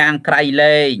យ៉ាងក្រៃ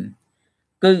លែង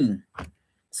គឺ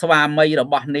ស្វាមីរ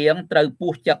បស់នាងត្រូវព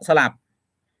ស់ចឹកស្លាប់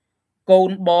កូ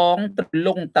នបងត្រូវល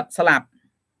ង់ទឹកស្លាប់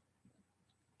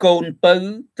កូនពៅ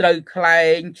ត្រូវខ្លែ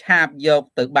ងឆាបយក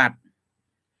ទៅបាត់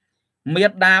មេ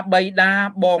ដាបៃតា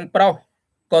បងប្រុស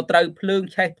ក៏ត្រូវភ្លើង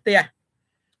ឆេះផ្ទះ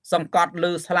សង្កត់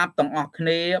លើស្លាប់ទាំងអស់គ្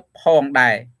នាផង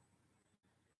ដែរ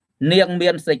នាងមា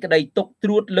នសេចក្តីទុកត្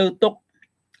រួតលើទុក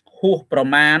ហួសប្រ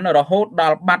មាណរហូតដ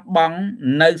ល់បាត់បង់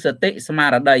នៅសតិស្មា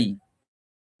រតី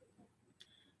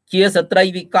ជាស្ត្រី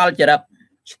វិកលចរិត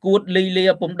ឈួតលីលា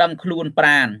ពុំដឹងខ្លួនប្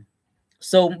រាណ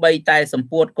សូម្បីតែសម្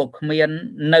ពួតក៏គ្មាន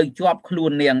នៅជាប់ខ្លួ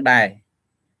ននាងដែរ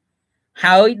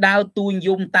ហើយដើរទួញ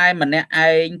យំតែម្នាក់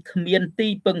ឯងគ្មានទី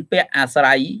ពឹងពាក់អាស្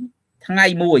រ័យថ្ងៃ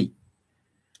មួយ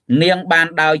នាងបាន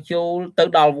ដើរចូលទៅ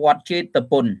ដល់វត្តចេត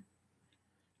ពុន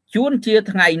ជួនជា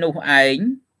ថ្ងៃនោះឯង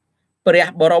ព្រះ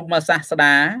បរមសាស្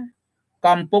តា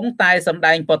កំពុងតែសម្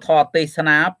ដែងពធទេស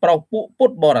នាប្រោសពួកពុ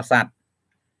ទ្ធបរិស័ទ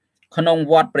ក្នុង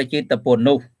វត្តព្រះចេតពុន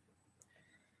នោះ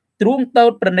ទ្រូងតូ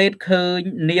ចប្រណេតឃើញ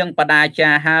នាងបដាចា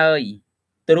ហើយ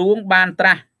ទ្រូងបានត្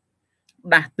រាស់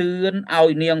ដាស់តឿនឲ្យ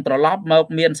នាងត្រឡប់មក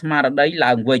មានស្មារតី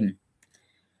ឡើងវិញ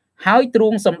ហើយទ្រូ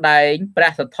ងសម្ដែងព្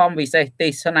រះសទ្ធំវិសេសទេ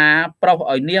សនាប្រោស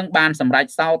ឲ្យនាងបានសម្រេច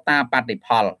សោតាបត្តិផ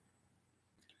ល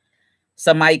ស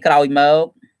ម័យក្រោយមក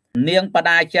នាងប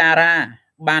ដាចារា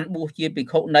បានបួសជាភិក្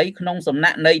ខុនីក្នុងសំណា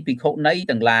ក់នៃភិក្ខុនី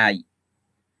ទាំងឡាយ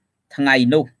ថ្ងៃ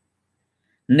នោះ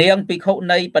នាងភិក្ខុ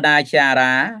នីបដាចា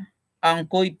រាអង្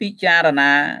គុយពិចារ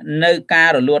ណានៅការ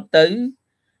រលត់ទៅ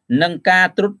និងការ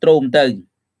ត្រុតត្រោមទៅ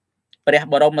ព្រះ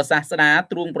បរមសាស្តា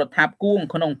ទ្រង់ប្រថាប់គួង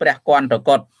ក្នុងព្រះគន្ធ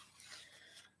កុដ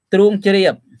ទ្រង់ជ្រា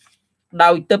បដោ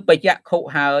យទិព្វចក្ខុ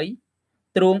ហើយ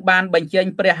ទ្រង់បានបញ្ចេញ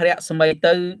ព្រះរស្មី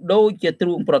ទៅដូចជាទ្រ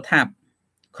ង់ប្រថាប់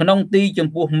ក្នុងទីចំ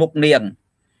ពោះមុខនាង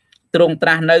ទ្រង់ត្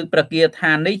រាស់នៅប្រគា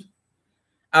ឋាននេះ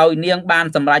ឲ្យនាងបាន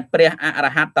សម្រេចព្រះអរ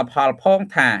ហត្តផលផង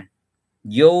ថា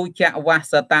យោចវ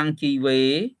សតាំងជីវេ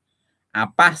អ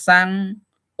បស្សੰ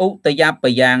ឧតយប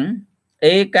យ៉ាង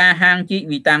ឯកាហាងជី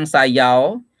វិតាំងសាយោ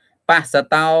បស្ស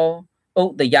តោឧ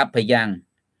តយបយ៉ាង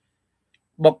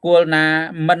បុគ្គលណា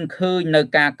មិនឃើញនៅ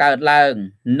ការកើតឡើង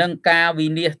និងការវិ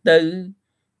នាសទៅ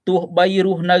ទោះបីរ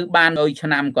ស់នៅបាន100ឆ្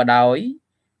នាំក៏ដោយ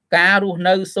ការរស់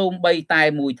នៅសូម្បីតែ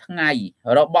មួយថ្ងៃ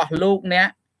របស់លោកអ្នក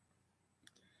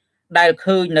ដែល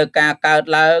ឃើញនៅការកើត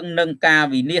ឡើងនិងការ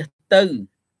វិនាសទៅ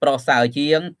ប្រសើរជា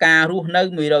ងការរស់នៅ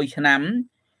100ឆ្នាំ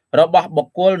របស់បុ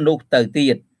គ្គលនោះទៅទៀ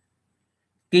ត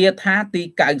គាថាទី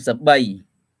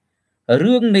93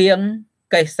រឿងនាង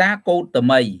កេសាកោត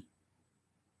មី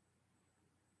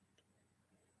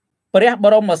ព្រះប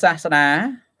រមសាស្តា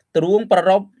ទ្រង់ប្រ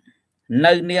រព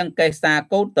នៅនាងកេសា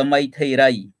កោតមីធេ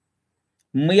រី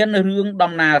មានរឿង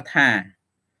ដំណាលថា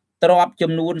ទ្រព្យ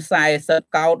ចំនួន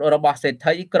40កោដរបស់សេដ្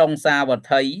ឋីក្រុងសាវត្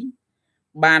ថី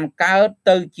បានកើត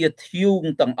ទៅជាធ្យូង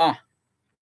ទាំងអស់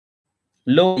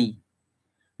លោក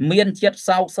មានចិត្ត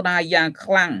សោកស្ដាយយ៉ាង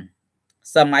ខ្លាំង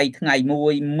សម័យថ្ងៃមួ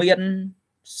យមាន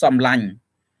សំឡាញ់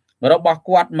របស់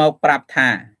គាត់មកប្រាប់ថា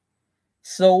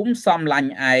សូមសំឡា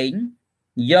ញ់ឯង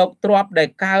យកទ្រព្យដែល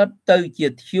កើតទៅជា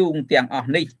ធ្យូងទាំងអស់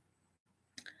នេះ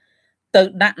ទៅ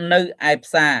ដាក់នៅឯ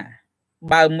ផ្សារ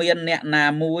បើមានអ្នកណា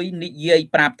មួយនិយាយ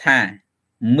ប្រាប់ថា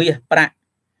មាសប្រាក់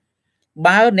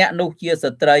បើអ្នកនោះជា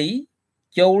ស្ត្រី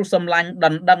ចូលសំឡាញ់ដ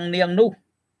ណ្ដឹងនាងនោះ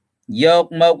យក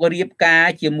មករៀបការ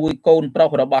ជាមួយកូនប្រុស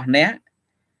របស់អ្នក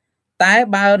តែ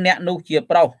បើអ្នកនោះជា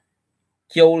ប្រុស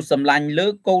ចូលសំឡាញ់លើ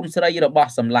កូនស្រីរប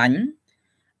ស់សំឡាញ់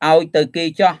ឲ្យទៅគេ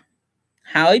ចោះ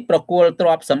ហើយប្រគល់ទ្រ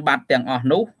ព្យសម្បត្តិទាំងអស់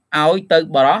នោះឲ្យទៅ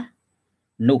បរោះ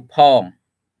នោះផង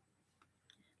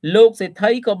លោកសេដ្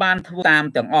ឋីក៏បានធ្វើតាម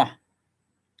ទាំងអស់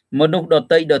មនុស្សដ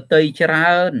តីច្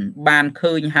រើនបាន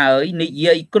ឃើញហើយនិ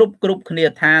យាយគ្រប់គ្នា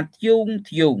ថាធ្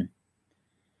យូង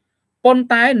ប៉ុន្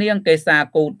តែនាងកេសា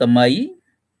កោតមី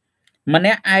ម្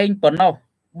នាក់ឯងប៉ុណ្ណោះ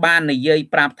បាននិយាយ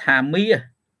ប្រាប់ថាមាស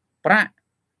ប្រាក់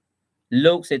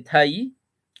លោកសេដ្ឋី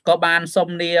ក៏បានសុំ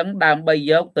នាងដើម្បី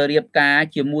យកទៅរៀបការ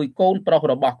ជាមួយកូនប្រុស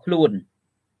របស់ខ្លួន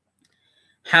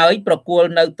ហើយប្រគល់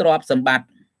នៅទ្រព្យសម្បត្តិ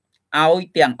ឲ្យ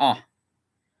ទាំងអស់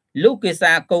លោកកេ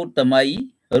សាកោតមី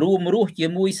រួមរស់ជា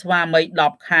មួយស្វាមី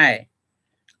10ខែ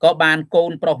ក៏បានកូ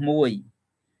នប្រុសមួយ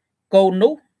កូន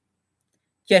នោះ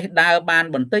ចេះដើរបាន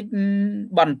បន្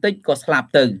តិចក៏ស្លាប់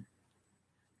ទៅ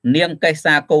នាងកេ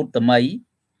សាកោតមី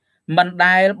មិន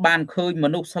ដែលបានឃើញម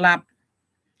នុស្សស្លាប់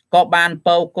ក៏បាន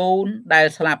ពៅកូនដែល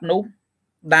ស្លាប់នោះ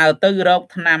ដើរទៅរក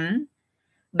ថ្នាំ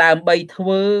ដើម្បីធ្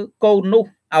វើកូននោះ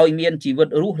ឲ្យមានជីវិត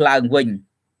រស់ឡើងវិញ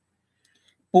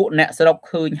ពួកអ្នកស្រុក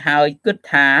ឃើញហើយគិត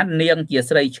ថានាងជា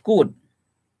ស្រីឆ្កួត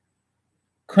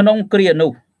ក្នុងគ្រា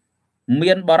នោះ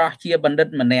មានបរិសជាបណ្ឌិត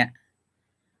ម្នាក់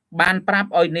បានប្រាប់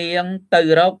ឲ្យនាងទៅ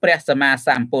រកព្រះសម្មាស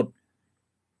ម្ពុទ្ធ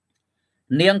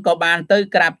នាងក៏បានទៅ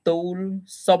ក្រាបទូល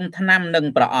សុំថ្នាំនឹង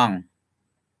ព្រះអង្គ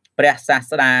ព្រះសា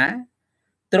ស្តា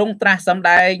ទ្រង់ត្រាស់សម្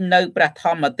ដែងនៅព្រះធ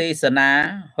ម្មទេសនា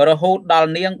រហូតដល់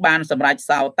នាងបានសម្រេច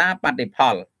សោតាបត្តិផ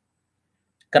ល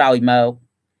ក្រោយមក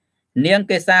នាង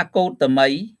កេសាកោតមី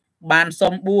បាន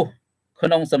សុំបួសក្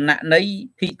នុងសំណាក់នៃ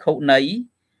ភិក្ខុនី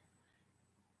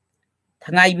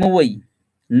ថ្ងៃមួយ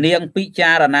នាងពិ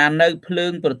ចារណានៅភ្លើ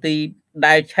ងប្រទីប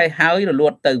ដែលឆេះហើយរល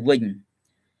ត់ទៅវិញ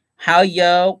ហើយយ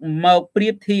កមកប្រៀ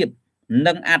បធៀប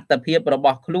នឹងអត្តភាពរប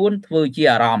ស់ខ្លួនធ្វើជា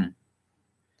អារម្មណ៍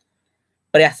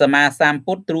ព្រះសម្មាសម្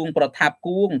ពុទ្ធទ្រង់ប្រថាប់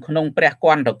គួងក្នុងព្រះគ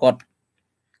ន្ធកុដ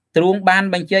ទ្រង់បាន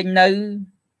បញ្ចេញនៅ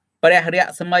ព្រះរ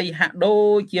ស្មីហាក់ដូ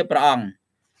ចជាព្រះអង្គ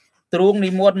ទ្រង់និ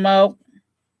មន្តមក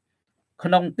ក្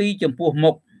នុងទីចំពោះ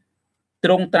មុខទ្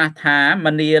រង់ត្រាស់ថាម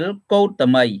នាលកោត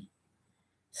មី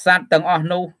សត្វទាំងអស់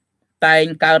នោះតែង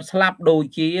កើតស្លាប់ដូច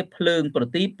ជាភ្លើងប្រ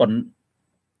ទីបប៉ុន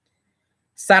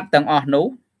សត្វទាំងអស់នោះ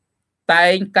តែ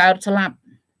ងកើតស្លាប់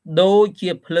ដូចជា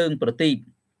ភ្លើងប្រទីប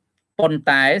ប៉ុន្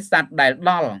តែសត្វដែល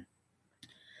ដល់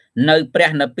នៅព្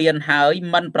រះនិព្វានហើយ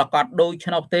មិនប្រកបដូច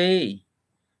ឆ្នោះទេ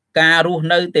ការរស់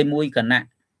នៅតែមួយគណៈ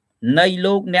នៃ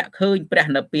លោកអ្នកឃើញព្រះ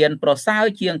និព្វានប្រសើរ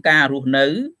ជាងការរស់នៅ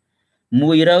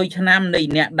100ឆ្នាំនៃ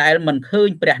អ្នកដែលមិនឃើញ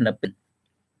ព្រះនិព្វាន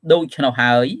ដូច្នោះ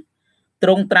ហើយទ្រ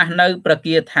ង់ត្រាស់នៅប្រ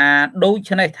គាថាដូ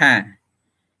ច្នេះថា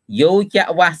យោច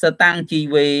វសតាំងជី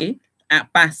វេអ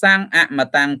បសੰអម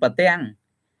តាំងបទាំង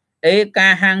ឯកា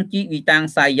ហាំងជីវិតាំង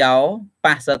សាយោប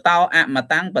សតោអម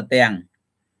តាំងបទាំង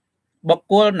បុ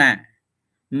គ្គលណា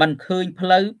មិនឃើញផ្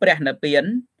លូវព្រះនិព្វាន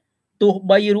ទោះ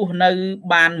បីរស់នៅ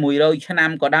បាន100ឆ្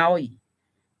នាំក៏ដោយ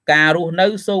ការរស់នៅ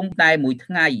សូមតែមួយ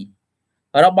ថ្ងៃ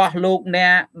របស់លោកអ្ន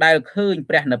កដែលឃើញ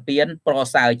ព្រះនិព្វានប្រ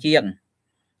សើរជាង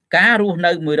ការរស់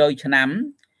នៅ100ឆ្នាំ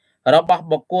របស់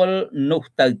បុគ្គលនោះ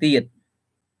ទៅទៀត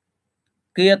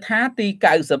គាថាទី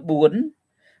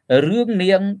94រឿង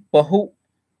នាងពហុ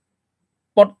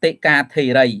ពុតិកាធេ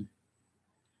រី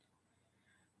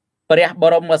ព្រះប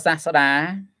រមសាស្តា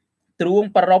ទ្រង់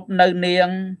ប្រពនៅនាង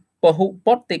ពហុ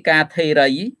ពុតិកាធេ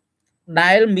រី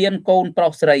ដែលមានកូនប្រុ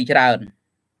សស្រីច្រើន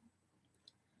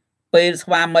ពេលស្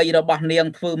វាមីរបស់នាង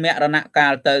ធ្វើមរណកា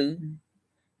លទៅ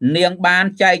នាងបាន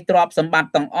ចែកទ្រព្យសម្បត្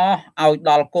តិទាំងអស់ឲ្យ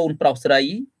ដល់កូនប្រុសស្រី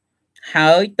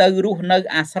ហើយទៅរស់នៅ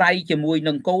អាស្រ័យជាមួយ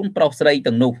នឹងកូនប្រុសស្រី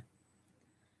ទាំងនោះ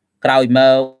ក្រោយម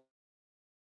ក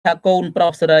ថាកូនប្រុ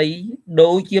សស្រី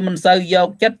ដូចជាមិនសូវយក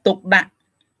ចិត្តទុកដាក់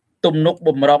ទំនុក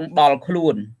បំរុងដល់ខ្លួ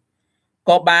ន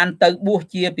ក៏បានទៅបួស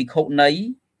ជាភិក្ខុនី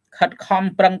ខិតខំ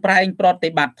ប្រឹងប្រែងប្រតិ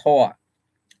បត្តិធម៌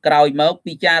ក្រោយមក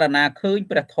ពិចារណាឃើញ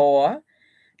ព្រះធម៌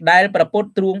ដែលព្រះពុទ្ធ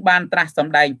ទ្រង់បានត្រាស់ស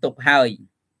ម្ដែងទុកហើយ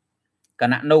គ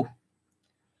ណៈនោះ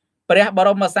ព្រះបរ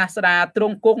មសាស្តាទ្រ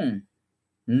ង់គង់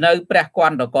នៅព្រះគ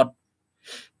ន្ធកុដ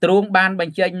ទ្រង់បានប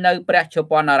ញ្ចេញនៅព្រះជ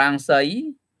ប៉ុនរង្សី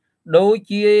ដូច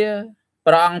ជា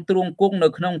ព្រះអង្គទ្រង់គង់នៅ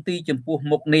ក្នុងទីចំពោះ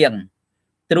មុខនាង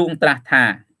ទ្រង់ត្រាស់ថា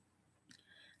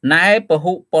ណែព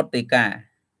ហុពុតិកា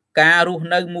ការរស់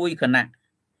នៅមួយគណៈ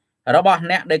របស់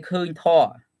អ្នកដែលឃើញធម៌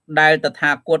ដែលត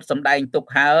ថាគតសម្ដែងទុក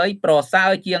ហើយប្រសើ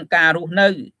រជាងការរស់នៅ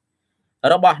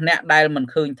របស់អ្នកដែលមិន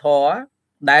ឃើញធម៌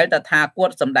ដែលតថាគត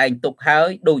សម្ដែងទុកហើយ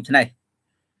ដូច្នេះ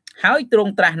ហើយទ្រ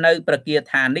ង់ត្រាស់នៅប្រគា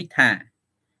ថានេះថា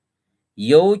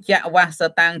យោចវស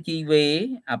តាំងជីវេ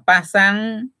អបសੰ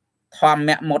ធម្ម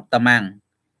មុត្តមੰ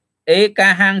ឯកា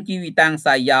ហាំងជីវិតាំង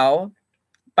សាយោ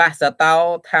បសតោ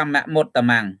ធម្មមុត្ត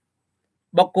មੰ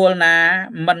បុគ្គលណា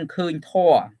មិនឃើញធ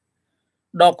ម៌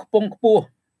ដ៏ខ្ពង់ខ្ពស់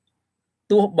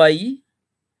ទោះបី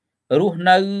រស់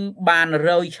នៅបាន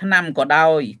100ឆ្នាំក៏ដោ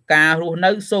យការរស់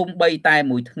នៅសូម្បីតែ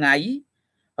មួយថ្ងៃ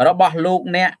របស់លោក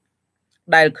អ្នក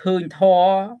ដែលឃើញធម៌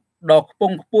ដ៏ខ្ព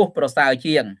ង់ខ្ពស់ប្រសើរ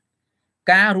ជាង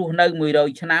ការរស់នៅ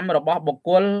100ឆ្នាំរបស់បុគ្គ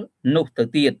លនោះទៅ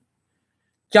ទៀត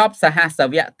ចប់សហស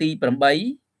វៈទី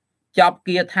8ចប់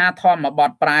គាថាធម្មប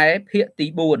ទប្រែភាគទី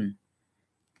4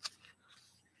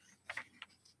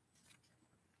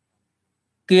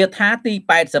គាថាទី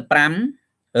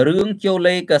85រឿងចូល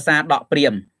លេកសាដកព្រា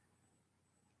ហ្មណ៍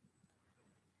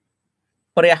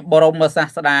ព្រះបរមសា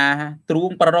ស្តាទ្រ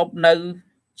ង់ប្រពនៅ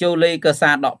ចូលលេក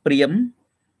សាដកព្រាហ្មណ៍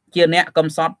ជាអ្នកកំ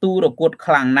សត់ទូរគុត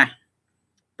ខ្លាំងណាស់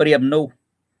ព្រាហ្មណ៍នោះ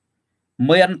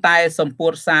មានតែសម្ពុ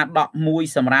តសាដកមួយ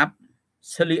សម្រាប់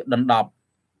ស្លៀកដណ្ដប់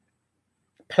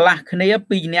ផ្លាស់គ្នា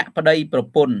ពីរអ្នកប្តីប្រ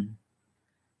ពន្ធ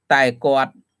តែគា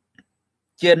ត់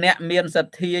ជាអ្នកមានស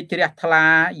ទ្ធាជ្រះថ្លា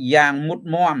យ៉ាងមុត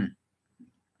មាំ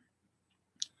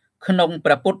ក្នុង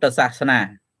ព្រះពុទ្ធសាសនា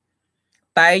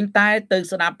តែងតែទៅ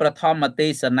ស្ដាប់ព្រះធម្មទេ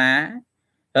សនា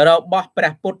របស់ព្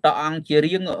រះពុទ្ធអង្គជា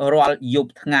រៀងរាល់យ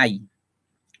ប់ថ្ងៃ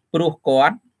ព្រោះគា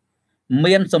ត់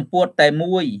មានសម្ពុតតែ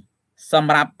មួយស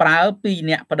ម្រាប់ប្រើពីរ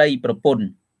អ្នកប្តីប្រពន្ធ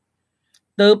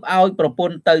ទើបឲ្យប្រព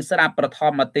ន្ធទៅស្ដាប់ព្រះធ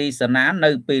ម្មទេសនា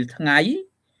នៅពេលថ្ងៃ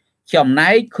ចំ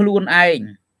ណែកខ្លួនឯង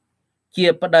ជា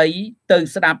ប្តីទៅ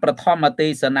ស្ដាប់ប្រធមទេ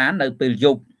សនានៅពេលយ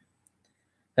ប់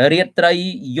រាត្រី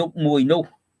យប់មួយនោះ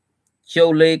ចូល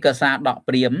លេកសាដក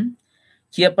ព្រាម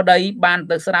ជាប្តីបាន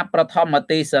ទៅស្ដាប់ប្រធម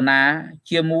ទេសនា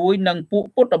ជាមួយនឹងពួក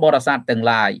ពុទ្ធបរិស័ទទាំង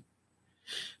ឡាយ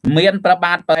មានប្រ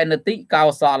បាទបរិណតិកោ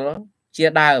សលជា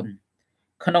ដើម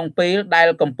ក្នុងពេលដែល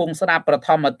កំពុងស្ដាប់ប្រធ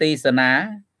មទេសនា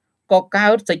ក៏កើ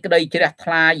តសេចក្តីជ្រះថ្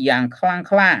លាយ៉ាងខ្លាំង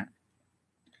ក្លា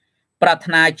ប្រា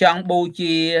ថ្នាចង់បូ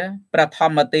ជាប្រធ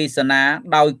មទេសនា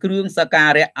ដោយគ្រឿងសក្កា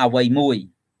រៈអ្វីមួយ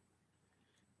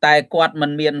តែគាត់មិ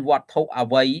នមានវត្ថុអ្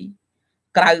វី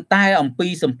ក្រៅតែអំពី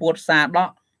សម្ពួតសាដ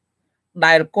ក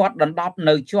ដែលគាត់ដណ្ដប់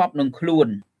នៅជាប់នឹងខ្លួន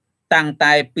តាំង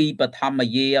តែពីបឋម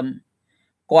យាម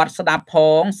គាត់ស្ដាប់ផ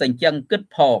ងសញ្ជឹងគិត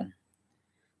ផង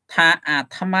ថាអា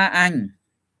ត្មាអញ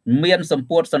មានសម្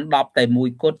ពួតសណ្ដប់តែមួយ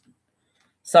គត់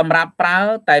សម្រាប់ប្រើ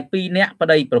តែ2នាក់ប្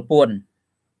តីប្រពន្ធ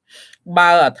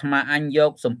បើអាត្មាអញយ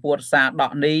កសម្ពួតសាដ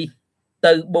កនេះ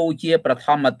ទៅបូជាប្រធ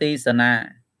មទេសនា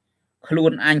ខ្លួ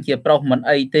នអញជាប្រុសមិន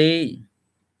អីទេ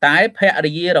តែភ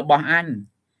រិយារបស់អញ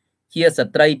ជាស្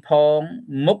ត្រីផង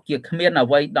មុខជាគ្មានអ្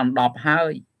វីដណ្ដប់ហើ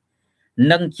យ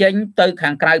នឹងចេញទៅខា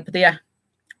ងក្រៅផ្ទះ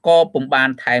ក៏ពុំបាន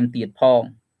ថែមទៀតផង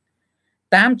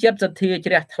តាមចិត្តសទ្ធា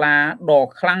ជ្រះថ្លាដ៏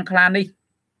ខ្លាំងក្លានេះ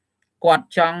គាត់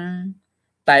ចង់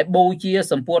តែបូជា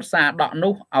សម្ពួតសាដក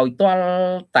នោះឲ្យទាល់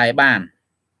តែបាន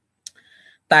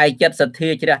តែចិត្តសទ្ធា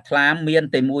ជ្រះថ្លាមាន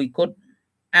តែមួយគត់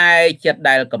ឯចិត្ត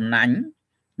ដែលកំណាញ់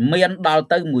មានដល់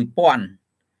ទៅ 1000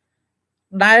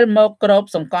 ដែលមកក្រប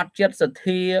សង្កត់ចិត្តសទ្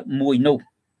ធាមួយនោះ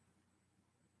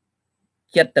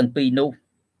ចិត្តទាំងពីរនោះ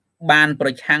បានប្រ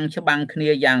ឆាំងច្បាំងគ្នា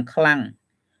យ៉ាងខ្លាំង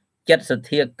ចិត្តសទ្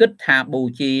ធាគិតថាបូ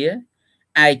ជា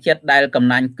ឯចិត្តដែលកំ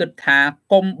ណាញ់គិតថា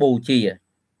កុំបូជា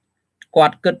គា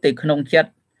ត់គិតទៅក្នុងចិត្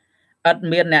តឥត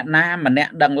មានអ្នកណាម្នា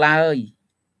ក់ដឹងឡើយ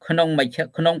ក្នុងបច្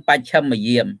ឆិម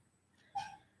យាម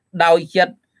ដោយចិ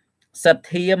ត្តសទ្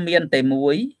ធាមានតែមួ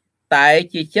យតែ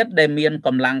ជាចិត្តដែលមានក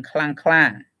ម្លាំងខ្លាំងក្លា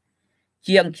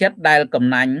ជាងចិត្តដែលកំ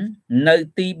ណាញ់នៅ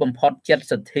ទីបំផុតចិត្ត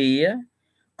សទ្ធា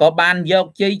ក៏បានយក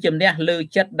ជ័យជំនះលើ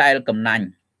ចិត្តដែលកំណាញ់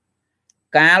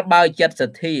កាលបើចិត្តស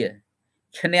ទ្ធា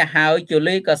ឈ្នះហើយជ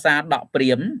លេកសាដកព្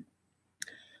រាម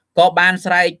ក៏បាន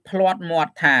ស្រែកភ្លាត់មា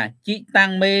ត់ថាជីតាំ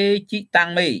ងមេជីតាំង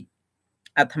មេ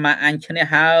អាត្មាអញឈ្នះ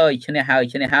ហើ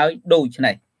យដូច្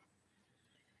នេះ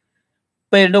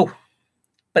ពេលនោះ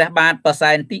ព្រះបាទប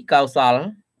សែនតិកោសល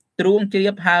ទ្រួងជ្រា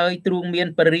បហើយទ្រួងមាន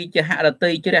ព្រះរាជហឫទ័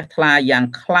យជ្រះថ្លាយ៉ាង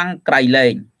ខ្លាំងក្រៃលែ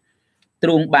ងទ្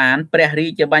រួងបានព្រះរា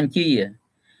ជបញ្ជា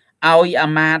ឲ្យអា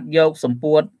មាត្យយកសម្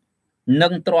ពួតនិ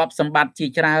ងទ្រព្យសម្បត្តិជា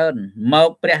ច្រើនមក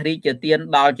ព្រះរាជទាន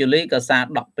ដល់ជលេកសា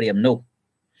ដកព្រាមនោះ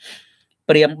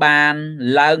ព្រាមបាន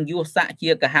ឡើងយុស័ក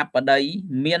ជាកហបតី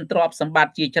មានទ្រព្យសម្បត្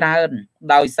តិជាច្រើន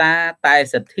ដោយសារតែ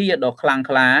សទ្ធាដ៏ខ្លាំង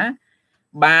ក្លា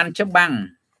បានច្បាំង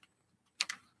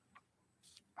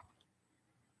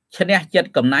ឈ្នះចិត្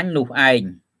តកំណាញ់នោះឯង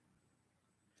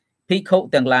ភិក្ខុ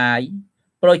ទាំងឡាយ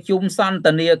ប្រជុំសន្ទ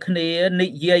នាគ្នានិ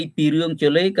យាយពីរឿងជ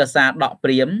លេកសាដកព្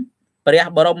រាមព្រះ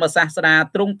បរមសាស្តា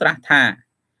ទ្រង់ត្រាស់ថា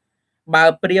បើ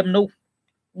ព្រាមនោះ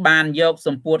បានយកស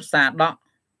ម្ពួតសាដក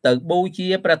ទៅបូជា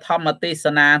ប្រធមទេស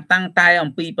នាតាំងតែអំ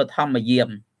ពីបឋមយាម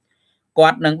គា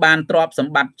ត់នឹងបានទ្រព្យស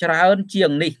ម្បត្តិច្រើនជា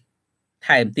ងនេះ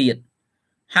ថែមទៀត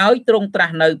ហើយទ្រង់ត្រា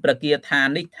ស់នៅប្រគាថា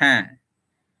នេះថា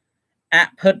អ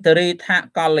ភិទ្ធរិថ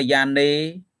កល្យានេ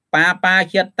បាបា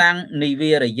ចិត្តតាំងនិ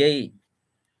វារយេ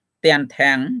ទាំង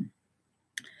ធាំង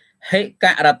ហិក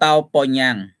រតោបញ្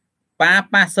ញាំងបា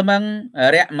បាសមឹង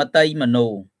រមតីមនោ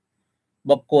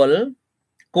បុគ្គល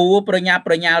គួរប្រញាប់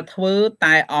ប្រញាល់ធ្វើ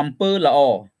តែអំពើល្អ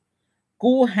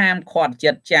គួរហាមឃាត់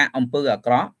ចិត្តចាកអំពើអា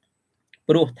ក្រក់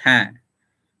ព្រោះថា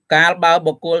កាលបើ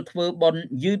បុគ្គលធ្វើបុណ្យ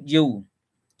យឺតយូរ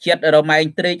ចិត្តរមែង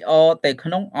ត្រេកអរតែក្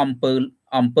នុងអំ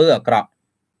ពើអាក្រក់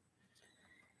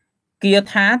គា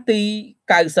ថាទី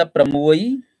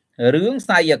96រឿង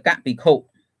សាយកៈភិក្ខុ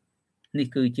នេះ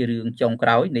គឺជារឿងចុងក្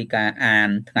រោយនៃការអាន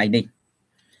ថ្ងៃនេះ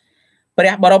ព្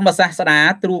រះបរមសាស្តា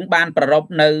ទ្រង់បានប្រារព្ធ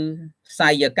នៅសា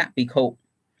យកៈភិក្ខុ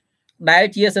ដែល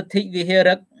ជាសិទ្ធិវិហា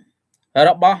រិករ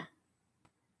បស់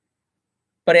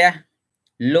ព្រះ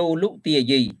លោលុទា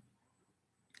យី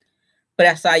ព្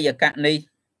រះសាយកៈនេះ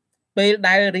ពេល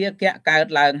ដែលរាគៈកើត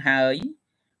ឡើងហើយ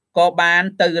ក៏បាន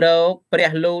ទៅរកព្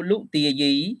រះលោលុទា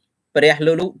យី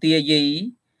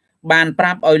បានប្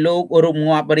រាប់ឲ្យលោករំ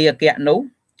ងាប់រាគៈនោះ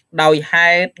ដោយហេ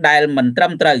តុដែលមិនត្រឹ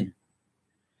មត្រូវ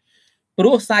ព្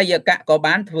រោះសាយកៈក៏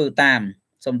បានធ្វើតាម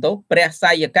សំទោសព្រះ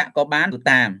សាយកៈក៏បានធ្វើ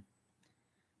តាម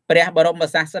ព្រះបរម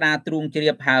សាស្តាទ្រង់ជ្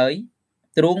រាបហើយ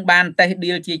ទ្រង់បានតេះ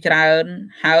ដៀលជាច្រើន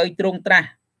ហើយទ្រង់ត្រាស់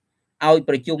ឲ្យ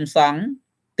ប្រជុំសង្ឃ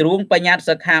ទ្រង់បញ្ញត្តិ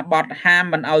សិក្ខាបទហាម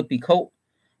មិនឲ្យភិក្ខុ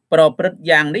ប្រព្រឹត្ត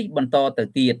យ៉ាងនេះបន្តទៅ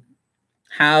ទៀត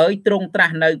ហើយទ្រង់ត្រា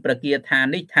ស់នៅប្រគាថា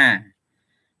នេះថា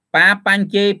Ba pan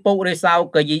chê phụ rê sau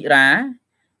cờ dị ra.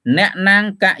 Nẹ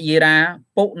năng cạ dị ra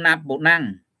phụ nạp bộ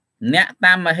năng. Nẹ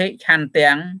tam mà hệ chăn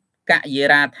tiếng cạ dị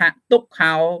ra thạ túc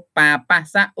hào ba ba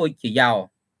sát ôi chỉ giàu.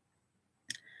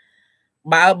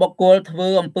 Bao bọc cô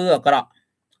thưa ông pư ở cọ.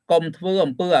 Công thưa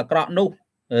ông pư ở cọ nụ.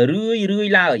 Rươi rươi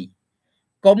lời.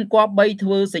 Công có bây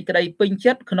thưa dịch đây pinh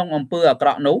chất không ông pư ở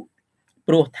cọ nụ.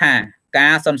 Pruh thả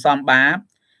ca xâm xâm bá.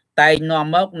 Tay ngò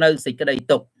mốc nơi dịch đây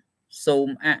tục.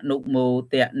 Xùm ạ nụ mù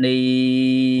tiện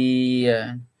ni.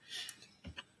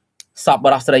 Sọp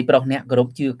bọt sợi bọt nè group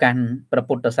chưa can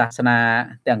Praputa Sasana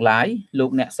tiếng lái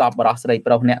lúc nè sọp bọt sợi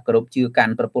bọt nè group chưa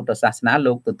can Praputa Sasana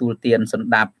lúc từ tu tiền sân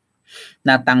đạp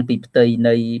na tăng bị tây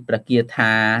nơi prakia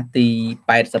tha ti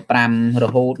 85 rồi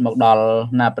hốt một đòn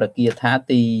na prakia tha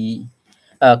ti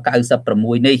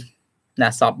 96 នេះ ណា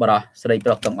សពបរោះស្រីប្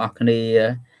រុសទាំងអស់គ្នា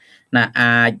ណា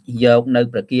អាចយកនៅ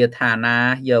ប្រគាថាណា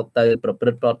យកទៅប្រព្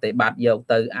រឹត្តប្រតិបត្តិយក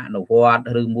ទៅអនុវត្ត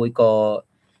ឬមួយក៏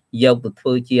យកទៅធ្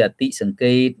វើជាអតិសង្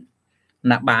កេត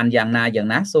ណាបានយ៉ាងណាយ៉ាង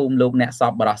ណាសូមលោកអ្នកស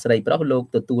ពបរោះស្រីប្រុសលោក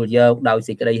ទទួលយកដោយ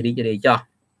សេចក្តីរីករាយចោះ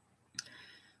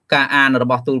ការអានរ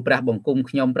បស់ទូលព្រះបង្គំ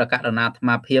ខ្ញុំប្រកាសណាអាត្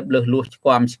មាភាពលើសលួសឆ្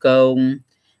គាំឆ្គង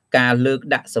ការលើក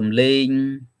ដាក់សំលេង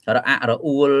រអាក់រ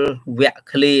អួលវគ្គ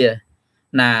ឃ្លា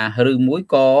ណាឬមួយ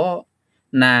ក៏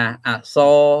ណាអស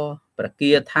រប្រ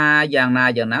គាថាយ៉ាងណា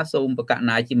យ៉ាងណាសូមប្រកាស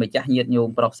ណាជាម្ចាស់ញាតិញោម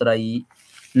ប្រុសស្រី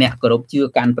អ្នកគោរពជឿ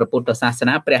កាន់ព្រះពុទ្ធសាស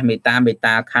នាព្រះមេត្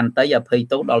តាខន្តីអភ័យ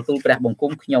ទោសដល់ទូលព្រះបង្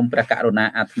គំខ្ញុំព្រះករុណា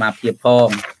អាត្មាភាពផង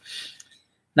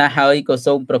ណាហើយក៏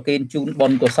សូមប្រគេនជូនបុ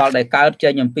ណ្យកុសលដែលកើតចេ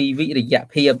ញអំពីវិរិយ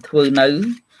ភាពធ្វើនៅ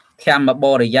ធម្មប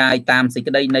រិយាយតាមសេច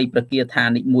ក្តីនៃប្រគាថា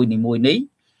នីមួយនេះ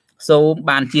សូម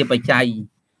បានជាបច្ច័យ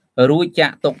រួចចា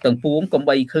ក់ទុកទាំងពួងកំ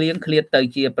បីឃ្លៀងឃ្លាតទៅ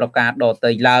ជាប្រការដ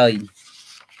តីឡើយ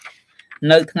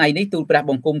នៅថ្ងៃនេះទូលព្រះ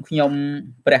បង្គំខ្ញុំ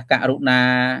ព្រះករុណា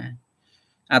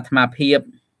អាត្មាភាព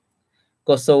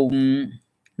ក៏សូម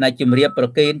ណែជំរាបប្រ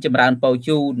គេនចម្រើនពរ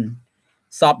ជូន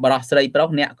សពបរោះស្រីប្រុស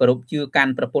អ្នកគោរពជឿកា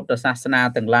ន់ព្រះពុទ្ធសាសនា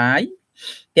ទាំងឡាយ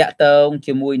តាក់ទង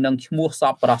ជាមួយនឹងឈ្មោះស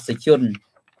ពបរោះសជន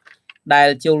ដែល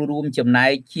ចូលរួមចំណែ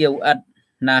កជាវឥត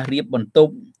ណារៀបបន្ទ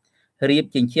ប់រៀប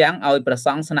ជញ្ជាំងឲ្យប្រស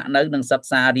ង់ស្នាក់នៅនិងសិក្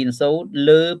សារៀនសូត្រ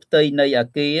លើផ្ទៃនៃអ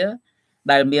គារ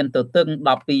ដែលមានទទឹង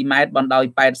12ម៉ែត្របណ្ដោយ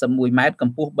81ម៉ែត្រក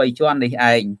ម្ពស់3ជាន់នេះ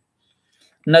ឯង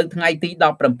នៅថ្ងៃទី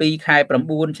17ខែ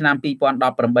9ឆ្នាំ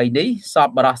2018នេះសព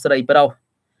បរោះស្រីប្រុស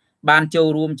បានចូល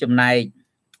រួមចំណែក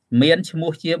មានឈ្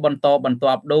មោះជាបន្តបន្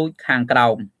ទាប់ដូចខាងក្រោ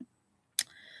ម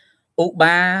ឧ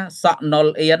បាសកណុល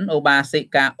អៀនឧបាសិ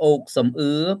កាអូកសំ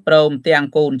អឿព្រមទាំង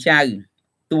កូនចៅ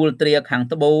ទួលត្រាខាង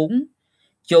ត្បូង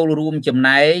ចូលរួមចំ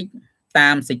ណែកតា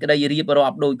មសេចក្តីរៀបរា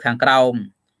ប់ដូចខាងក្រោម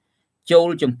ចូល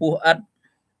ចំពោះឥដ្ឋ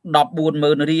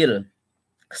 140000 រៀល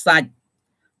ខ្សាច់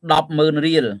 100000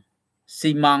 រៀល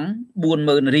ស៊ីម៉ង់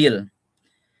 40000 រៀល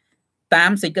តា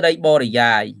មសេចក្តីបរិ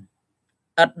យាយ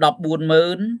ឥដ្ឋ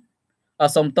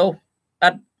 140,000 សុំទោសឥ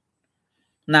ដ្ឋ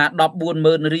ណា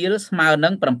 140,000 រៀលស្មើនឹ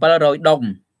ង 700 ដុំ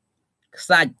ខ្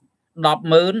សាច់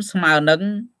 100000 ស្មើនឹង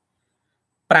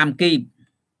 5 គីប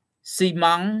ស៊ី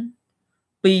ម៉ង់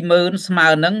 20000 ស្មើ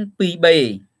នឹង 2B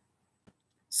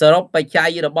សរុបបច្ច័យ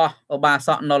របស់ឧបាស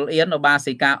កណុលអៀនឧបា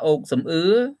សិកាអូកសំអឿ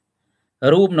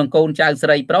រួមនឹងកូនចៅស្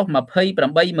រីប្រុស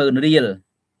 280,000 រៀល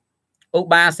ឧ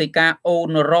បាសិកាអូ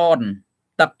នរន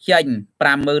ទឹកចេញ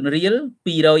 50,000 រៀល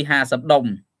 250 ដុំ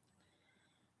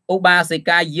ឧបាសិ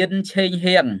កាយិនឆេង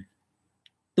ហៀង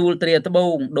ទួលត្រាត្បូ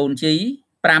ងដូនជី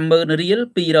 50,000 រៀល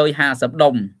 250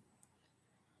 ដុំ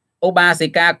ឧបាសិ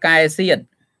កាកែសៀត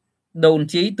ដូន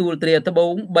ជីទួលត្រាត្បូ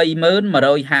ង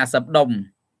 30150 ដុំ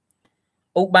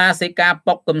ឧបាសិកា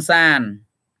ប៉ុកកំសាន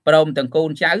ព្រមទាំងកូន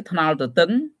ចៅថ្នល់ទទឹ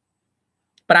ង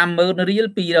 50,000 រៀល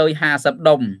 250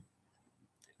 ដុំ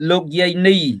លោកយាយ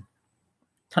នី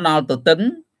ថ្នល់ទទឹង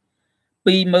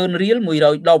 20,000 រៀល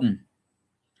 100 ដុំ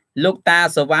លោកតា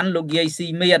សវណ្ណលោកយាយស៊ី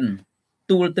មៀន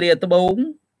ទួលត្រាត្បូង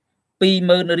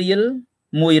 20,000 រៀល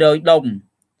 100 ដុំ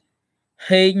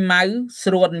ហេងម៉ៅ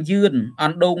ស្រួនយឿនអ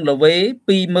ណ្ដូងល្វេ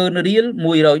 20,000 រៀល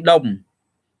 100 ដុំ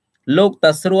លោក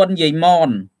តាស្រួនយាយម៉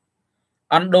ន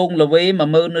អណ្ដូងល្វេ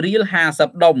 10,000 រៀល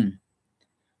 50 ដុំ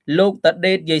លោកតា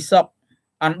ដេតយាយសុក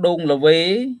អណ្ដូងល្វេ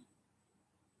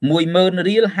 10,000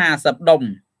 រៀល 50 ដុំ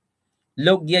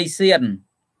លោកយាយសៀន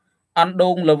អណ្ដូ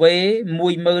ងល្វេ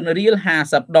 10,000 រៀល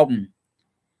 50 ដុំ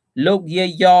លោកយា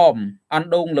យយ៉មអណ្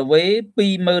ដូងល្វេ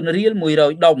 20,000 រៀល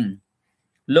 100 ដុំ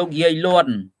លោកយាយលួន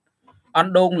អ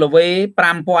ណ្ដូងល្វេ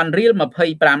 5,000 រៀល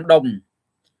 25 ដុំ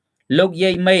លោក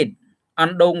យាយមេតអ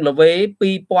ណ្ដូងល្វេ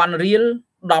 2,000 រៀល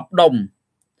 10 ដុំ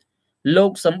លោ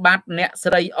កសម្បត្តិអ្នក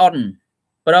ស្រីអុន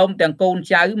ព្រមទាំងកូន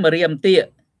ចៅមរៀមទា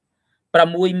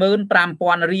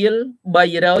 65,000 រៀល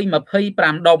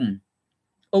 325 ដុំ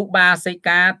ឧបាសិ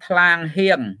កាថ្លាង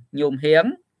ហៀងញោមហៀង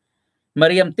mà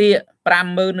riêng tiệ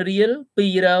pram mơn riêng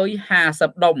pi rơi hà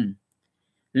sập đồng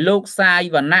lục sai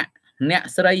và nạ nẹ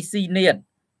srei si niệt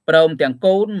prom tiếng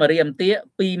côn mà riêng tiệ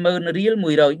pi mơn riêng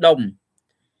mùi rơi đồng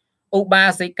u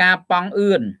ba sẽ ca pong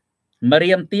ươn mà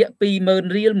riêng tiệ pi mơn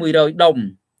riêng mùi rơi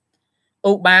đồng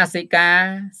u ba sẽ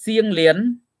ca siêng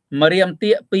liến mà riêng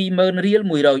tiệ pi mơn riêng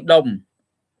mùi rơi đồng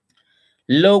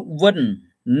lục vân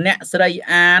nẹ srei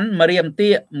án mà riêng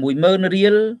tiệ mùi mơn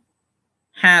riêng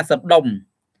hà sập đồng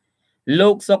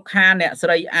lục sọc hà nẹ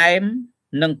srei em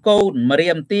nâng côn mà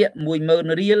riêng tiệ mùi mơn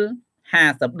riêng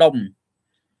hà sập đồng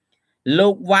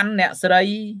lục văn nẹ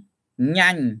srei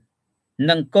nhanh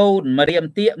nâng côn mà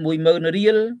riêng tiệ mùi mơn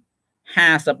riêng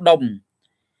hà sập đồng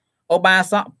ô ba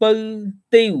sọ pư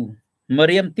tiêu mà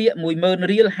riêng tiệ mùi mơn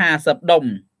riêng hà sập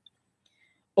đồng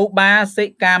ô ba sẽ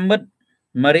ca mứt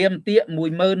mà riêng tiệ mùi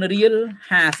mơn riêng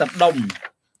hà sập đồng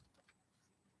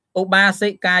ô ba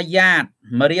sẽ ca giạt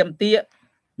mà riêng tiệ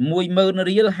mùi mơn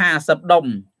riêng hà sập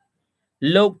đồng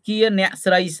lục chia nẹ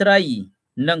srei srei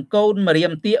nâng côn mà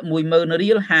riêng tiệ mùi mơn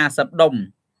riêng hà sập đồng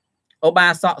ô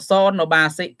ba sọ son ô ba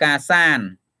sẽ ca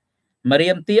san mà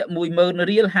riêng tiệ mùi mơn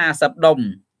riêng hà sập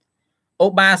đồng ô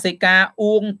ba sẽ ca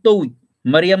uông tụi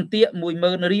mà riêng tiệ mùi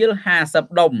mơn riêng hà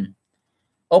sập đồng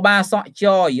ô ba sọ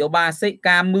choi ô ba sẽ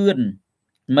ca mươn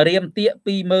mà riêng tiệ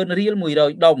pi mơn riêng mùi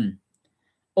rơi đồng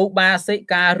ô ba sẽ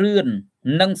ca rươn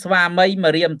nâng xva mây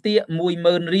mà riêng tiệ mùi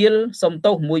mơn riêng sông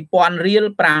tô mùi pon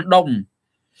riêng prang đồng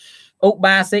ô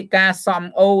ba sẽ ca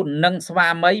som ô nâng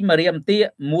xva mây mà riêng tiệ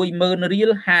mùi mơn riêng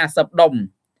hà sập đồng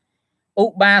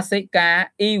ô ba sẽ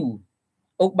ca yêu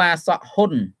ô ba sọ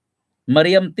hôn mà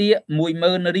riêng tiệ mùi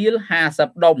mơn riêng hà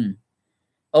sập đồng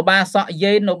ô ba sọ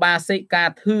dên ô ba sẽ ca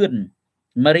thươn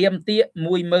mà riêng tiệ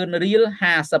mùi mơn riêng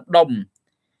hà sập đồng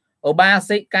ô ba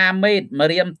sẽ ca mệt mà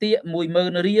riêng tiệ mùi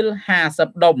mơn riêng hà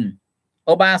sập đồng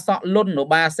ô ba sọ lôn ô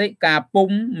ba sẽ ca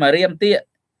pung mà riêng tiệ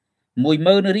mùi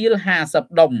mơn riêng hà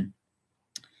sập đồng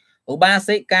ô ba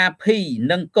sẽ ca phi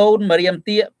nâng côn mà riêng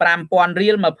tiệ pram pon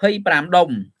riêng mà phi pram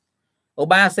đồng ô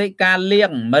ba sẽ ca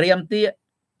liêng mà riêng tiệ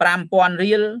pram pon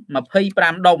riêng mà phi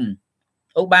pram đồng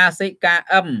ô ba sẽ ca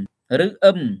âm rứ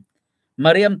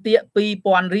mà riêng tiệ pi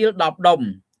pon riêng đọc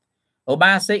đồng ô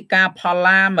ba sẽ ca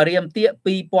pala mà riêng tiệ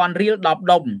pi pon riêng đọc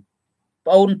đồng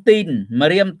ôn tin mà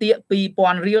riêng tiệ pi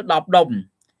pon riêng đọc đồng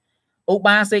ô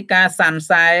ba sẽ ca sàn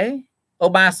sái ô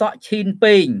ba sọ chin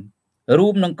ping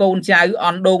rùm nâng côn trái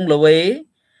on đông là vế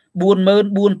buôn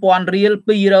mơn buôn pon riêng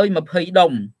pi rơi mà phi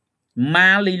đồng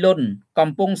ma li lôn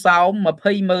còn pung sáu mà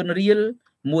phi mơn riêng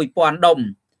mùi pon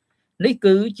đồng ní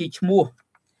cứ chỉ mua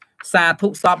xa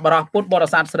thúc sọp bà bút bò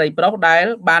sát srei bó đáy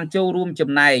ban châu rùm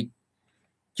chùm này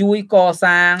chui co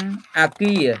sang à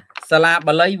kia xa la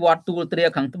bà lấy vọt tùl tria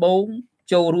khẳng bốn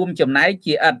châu rùm chùm này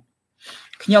chỉ ật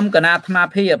nhông cả na thma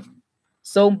phiệp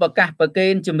xông bà các bà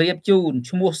kênh chùm riêng chùn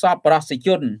mua sọp bà sĩ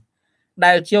chùn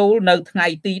đại châu nâu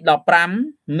ngày ti đọc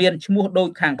rắm miền mua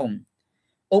đôi kháng tổng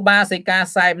ô ba sẽ ca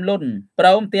sai luôn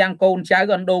prôm tiang côn trái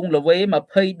gần đông là với mà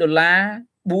pay đô la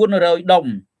buôn rồi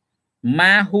đồng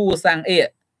ma hu sang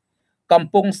ệ còn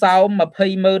pung sao mà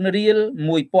pay mơn riêng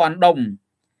mùi pon đồng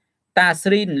ta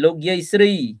srin lục dây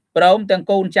sri prôm tiang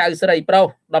côn trái srei pro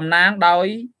đầm náng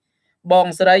đói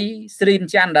bong srei srin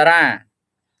chandara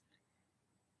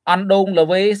ăn đông là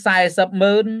với sai sập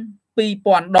mơn pi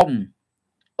pon đồng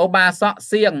ô ba sọ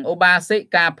xiềng ô ba sẽ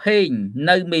ca phênh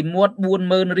nơi mình muốt buôn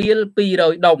mơn riêng pi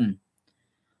rồi đồng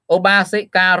ô ba sẽ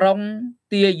ca rong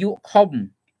tia dụ không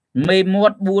mình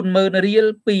muốt buôn mơn riêng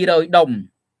pi rồi đồng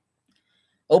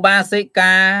ô ba sẽ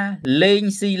ca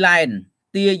lên xi line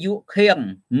tia dụ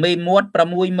khiêng mình muốt pra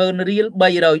mùi mơn riêng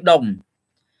bay rồi đồng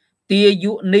tia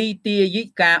dụ ni tia dĩ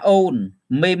ca ôn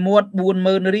mình muốt buôn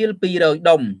mơn riêng pi rồi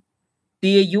đồng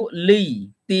tia dụ ly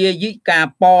tia dĩ ca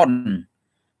pon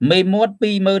mê mốt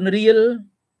pi mơn riêng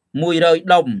mùi rời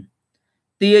đồng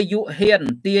tia dụ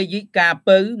hiền tia dĩ ca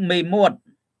pứ mê mốt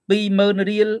pi mơn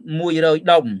riêng mùi rời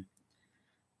đồng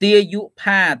tia dụ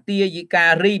pha tia dĩ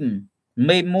ca rim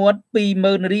mê mốt pi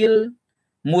mơn riêng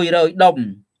mùi rời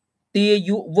đồng tia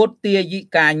dụ vốt tia dĩ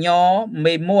ca nhó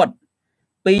mê mốt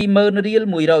pi mơn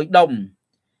riêng mùi rời đồng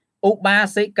úc ba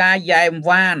sẽ ca dài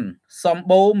van xóm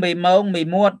bố mê mông mê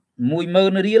mốt mùi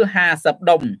mơn riêng hà sập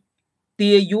đồng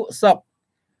tia dụ sọc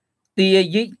tia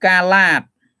dĩ ca lạt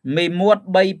mê muốt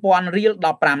bay pon riêng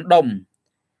đọc rám đồng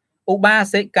u ba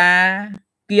sẽ ca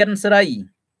kiên srei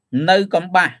nơi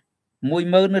cầm bà mùi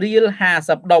mơn riêng hà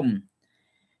sập đồng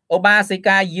u ba sẽ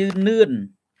ca dư nươn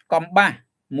cầm bà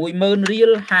mùi mơn riêng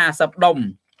hà sập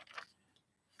đồng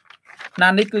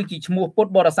nà ní cứ chỉ mua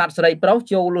bút bò sát srei pro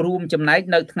châu rùm chấm náy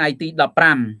nơi ngày tí đọc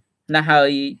rám nà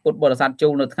hơi bút bò sát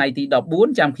châu nơi ngày tí đọc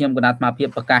 4 trăm khiêm của nát mà phiệp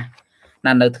bạc ca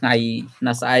ណានៅថ្ងៃ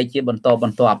ណាស្អែកជាបន្ត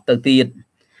ទៅទៀត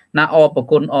ណាអរ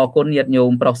គុណញាតិញោ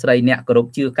មប្រុសស្រីអ្នកគោរព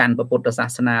ជឿកាន់ពុទ្ធសា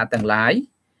សនាទាំងឡាយ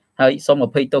ហើយសូមអ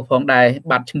ភ័យទោសផងដែរ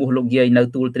បាត់ឈ្មោះលោកយាយនៅ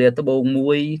ទូលទ្រាត្បូង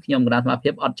មួយខ្ញុំគណៈអាត្មាភា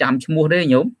ពអត់ចាំឈ្មោះទេ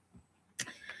ញោម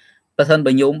បើសិន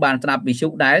បើញោមបានស្ដាប់វិទ្យុ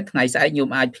ដែរថ្ងៃស្អែកញោម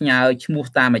អាចផ្ញើឈ្មោះ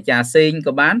តាមអាចារ្យសេង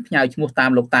ក៏បានផ្ញើឈ្មោះតា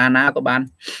មលោកតាណាក៏បាន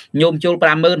ញោមចូល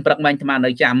 50000 ព្រឹកមិញអាត្មា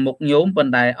នៅចាំមុខញោមប៉ុ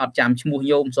ន្តែអត់ចាំឈ្មោះ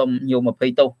ញោមសូមញោមអភ័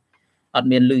យទោសអត់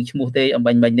មានឮឈ្មោះទេអំប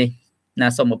ញ្ញមិញនេះណា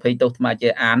សូមអភ័យទោសអាត្មាជា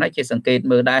អានហើយជាសង្កេត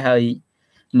មើលដែរហើយ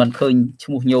មិនឃើញឈ្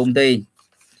មោះញោមទេ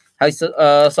ហើយ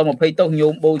សូមអភ័យទោសញោ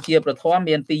មបូជាប្រធម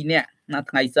មាន2នាក់ណា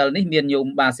ថ្ងៃសិលនេះមានញោម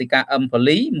បាសិកាអឹមផ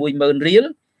លី 10000 រៀល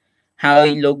ហើយ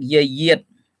លោកយាយយាត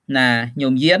ណាញោ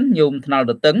មយានញោមថ្នល់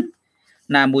តតឹង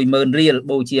ណា 10000 រៀល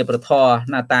បូជាប្រធរ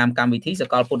ណាតាមកម្មវិធីស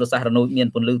កលពុទ្ធសាសនាមាន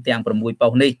ពន្លឺទាំង6ប៉ុ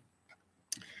ស្តិ៍នេះ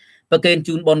ប្រកេន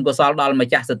ជូនបុណ្យកុសលដល់ម្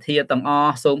ចាស់សទ្ធាទាំងអ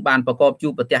ស់សូមបានប្រកបជួ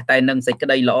បប្រទះតែនឹងសេចក្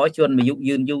តីល្អជួនអាយុ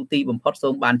យឺនយូរទីបំផុតសូ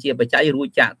មបានជាបច្ច័យរួច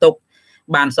ចាក់ទុក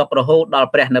បានសុខរហូតដល់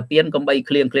ព្រះនិព្វានកំបី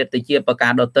ឃ្លៀងឃ្លាតទៅជាប្រកា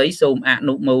រដតីសូមអ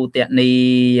នុមោទនី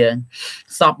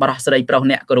សពបរោះស្រីប្រុស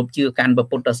អ្នកគោរពជឿកាន់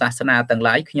ពុទ្ធសាសនាទាំង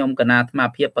ឡាយខ្ញុំកណាអាត្មា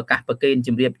ភាពប្រកាសប្រកេនជ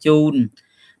ម្រាបជូន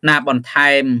ណាបន្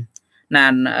ថែមណា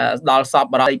ដល់សព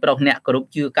បរោះស្រីប្រុសអ្នកគោរព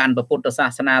ជឿកាន់ពុទ្ធសា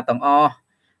សនាទាំងអស់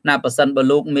ណាប្រសិនបើ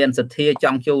លោកមានសទ្ធាច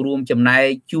ង់ចូលរួមចំណែក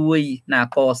ជួយណា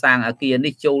កសាងអគារ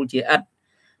នេះចូលជាឥដ្ឋ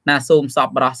ណាសូមសព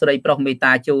បរោះស្រីប្រុសមេត្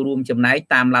តាចូលរួមចំណែក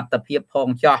តាមលទ្ធភាពផង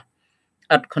ចោះ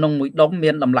ឥដ្ឋក្នុងមួយដុំ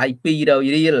មានតម្លៃ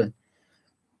200 រៀល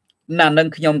ណានឹង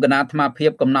ខ្ញុំគណៈអាត្មាភា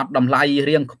ពកំណត់តម្លៃ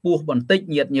រៀងខ្ពស់បន្តិច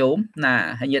ញាតិញោមណា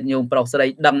ញាតិញោមប្រុសស្រី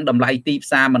ដឹងតម្លៃទីផ្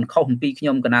សារមិនខុសពីខ្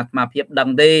ញុំគណៈអាត្មាភាពដឹង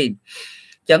ទេអ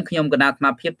ញ្ចឹងខ្ញុំគណៈអាត្មា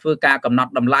ភាពធ្វើការកំណ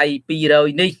ត់តម្លៃ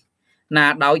200នេះណា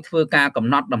ដោយធ្វើការកំ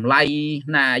ណត់តម្លៃ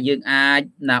ណាយើងអាច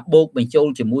ណាបូកបញ្ចូល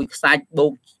ជាមួយខ្សាច់បូ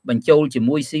កបញ្ចូលជា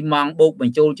មួយស៊ីម៉ងបូកប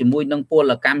ញ្ចូលជាមួយនឹងព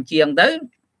លកម្មជាងទៅ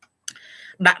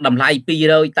ដាក់តម្លៃ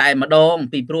200តែម្ដង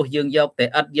ពីព្រោះយើងយកតែឥ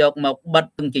ដ្ឋយកមកបិទ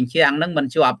ជញ្ជាំងហ្នឹងមិន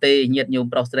ជាប់ទេញាតិញោម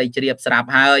ប្រុសស្រីជ្រាបស្រាប់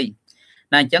ហើយ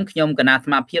ណាអញ្ចឹងខ្ញុំគណៈអាត្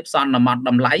មាភាពសន្មត់ត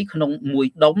ម្លៃក្នុងមួយ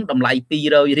ដុំតម្លៃ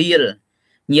200 រៀល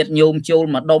ញាតិញោមចូល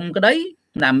មួយដុំក្តី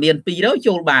ណាមាន200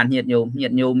ចូលបានញាតិញោ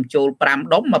មចូល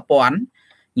5ដុំ 1000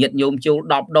ញាតិញោមចូល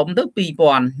10ដុំទៅ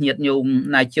2000ញាតិញោម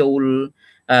ណាចូល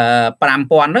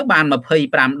5000ទៅបាន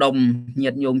25ដុំ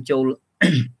ញាតិញោមចូល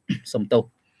សំទោស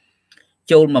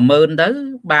ចូល10000ទៅ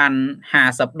បាន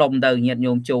50ដុំទៅញាតិ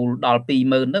ញោមចូលដល់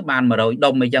20000ទៅបាន100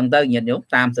ដុំអញ្ចឹងទៅញាតិញោម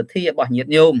តាមសទ្ធារបស់ញា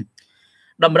តិញោម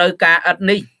តម្រូវការឥដ្ឋ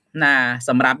នេះណាស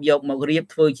ម្រាប់យកមករៀប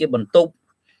ធ្វើជាបន្ទប់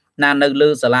ណានៅលើ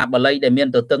សាលាបាលីដែលមាន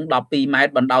ទទឹង12ម៉ែត្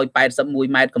របណ្ដោយ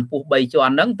81ម៉ែត្រកម្ពស់3ជា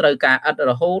ន់ហ្នឹងត្រូវការឥដ្ឋ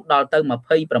រហូតដល់ទៅ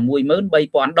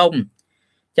263,000ដុំអ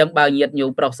ញ្ចឹងបើញាតិញោ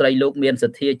មប្រុសស្រីលោកមានស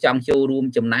ទ្ធាចង់ចូលរួម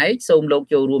ចំណែកសូមលោក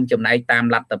ចូលរួមចំណែកតាម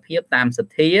លទ្ធភាពតាមស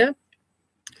ទ្ធា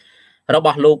រប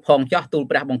ស់លោកផងចោះទូល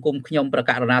ព្រះបង្គំខ្ញុំប្រ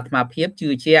កាសណាអាត្មាភាពជឿ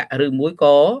ជាក់ឬមួយ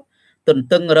ក៏ទន្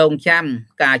ទឹងរង់ចាំ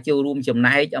ការចូលរួមចំ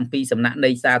ណែកអំពីសំណាក់នៃ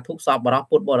សាធុសពបរោះ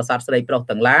ពុទ្ធបរិស័ទស្រីប្រុស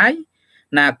ទាំងឡាយ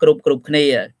ណាគ្រប់គ្នា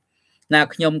ណា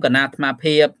ខ្ញុំកណាអាត្មា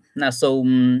ភាពណាសូម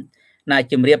ណា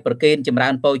ជំរាបប្រកេនចម្រើ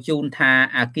នពរជូនថា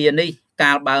អាគារនេះ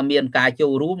កាលបើមានការចូ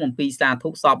លរួមអំពីសាធុ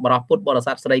សពបរោះពុទ្ធបរិ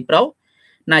ស័ទស្រីប្រុស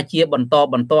ណាជាបន្ត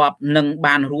បន្ទាប់នឹង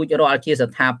បានរួចរាល់ជា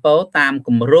ស្ថាពរតាមគ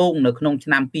ម្រោងនៅក្នុងឆ្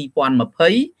នាំ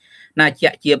2020ណាជា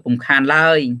ក់ជាពំខានឡើ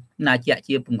យណាជាក់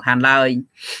ជាពំខានឡើយ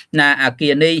ណាអាគា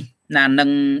រនេះណានឹង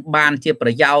បានជាប្រ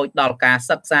យោជន៍ដល់ការ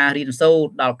សិក្សារៀនសូត្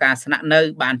រដល់ការស្នាក់នៅ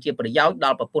បានជាប្រយោជន៍ដ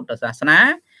ល់ពុទ្ធសាសនា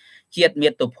ជាតិមា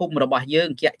តុភូមិរបស់យើង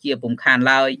ជាក់ជាពំខាន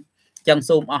ឡើយចឹង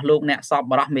សូមអស់លោកអ្នកសព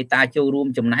បរោះមេត្តាចូលរួម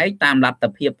ចំណែកតាមលទ្ធ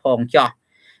ភាពផងចោះ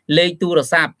លេខទូរ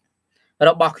ស័ព្ទរ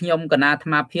បស់ខ្ញុំកណាអាត្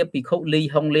មាភាពភិក្ខុលី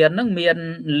ហុងលៀននឹងមាន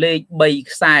លេខ3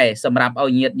ខ្សែសម្រាប់ឲ្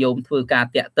យញាតិញោមធ្វើការ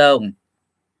តាក់ទង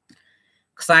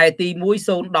ខ្សែទី1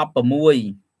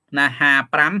 016ណា556400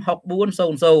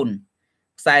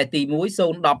ខ្សែទី1 016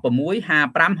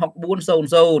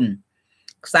 556400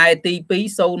ខ្សែទី2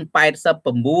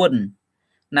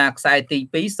 089ណាខ្សែទី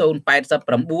2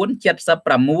 089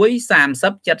 76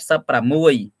 30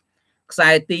 76ខ្សែ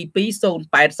ទី2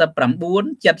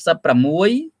 089 76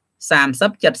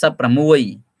 30 76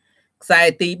ខ្សែ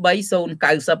ទី3 097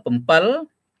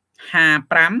 55 19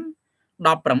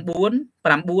 993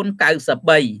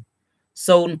 097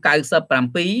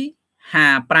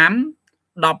 55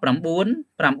 19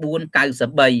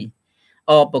 993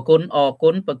អរគុ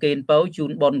ណប្រកេនពរជូ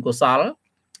នបុណ្យកុសល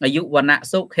អាយុវណ្ណៈ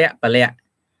សុខៈពលៈ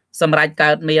សម្រាប់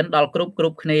កើតមានដល់គ្រប់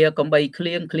គ្នាកំបីឃ្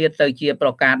លៀងឃ្លាតទៅជាប្រ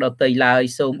ការដតីឡើយ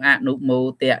សូមអនុមោ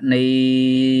ទនី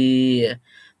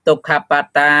ទុក្ខប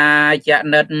តាច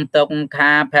និតទុក្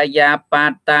ខាភយាប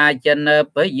តាចន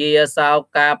ពយាសោ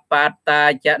កាបតា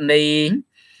ចនី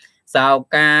សោ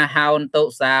កាហោនតុ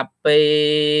សាពេ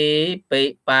ពិ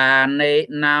បានេ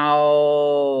ណោ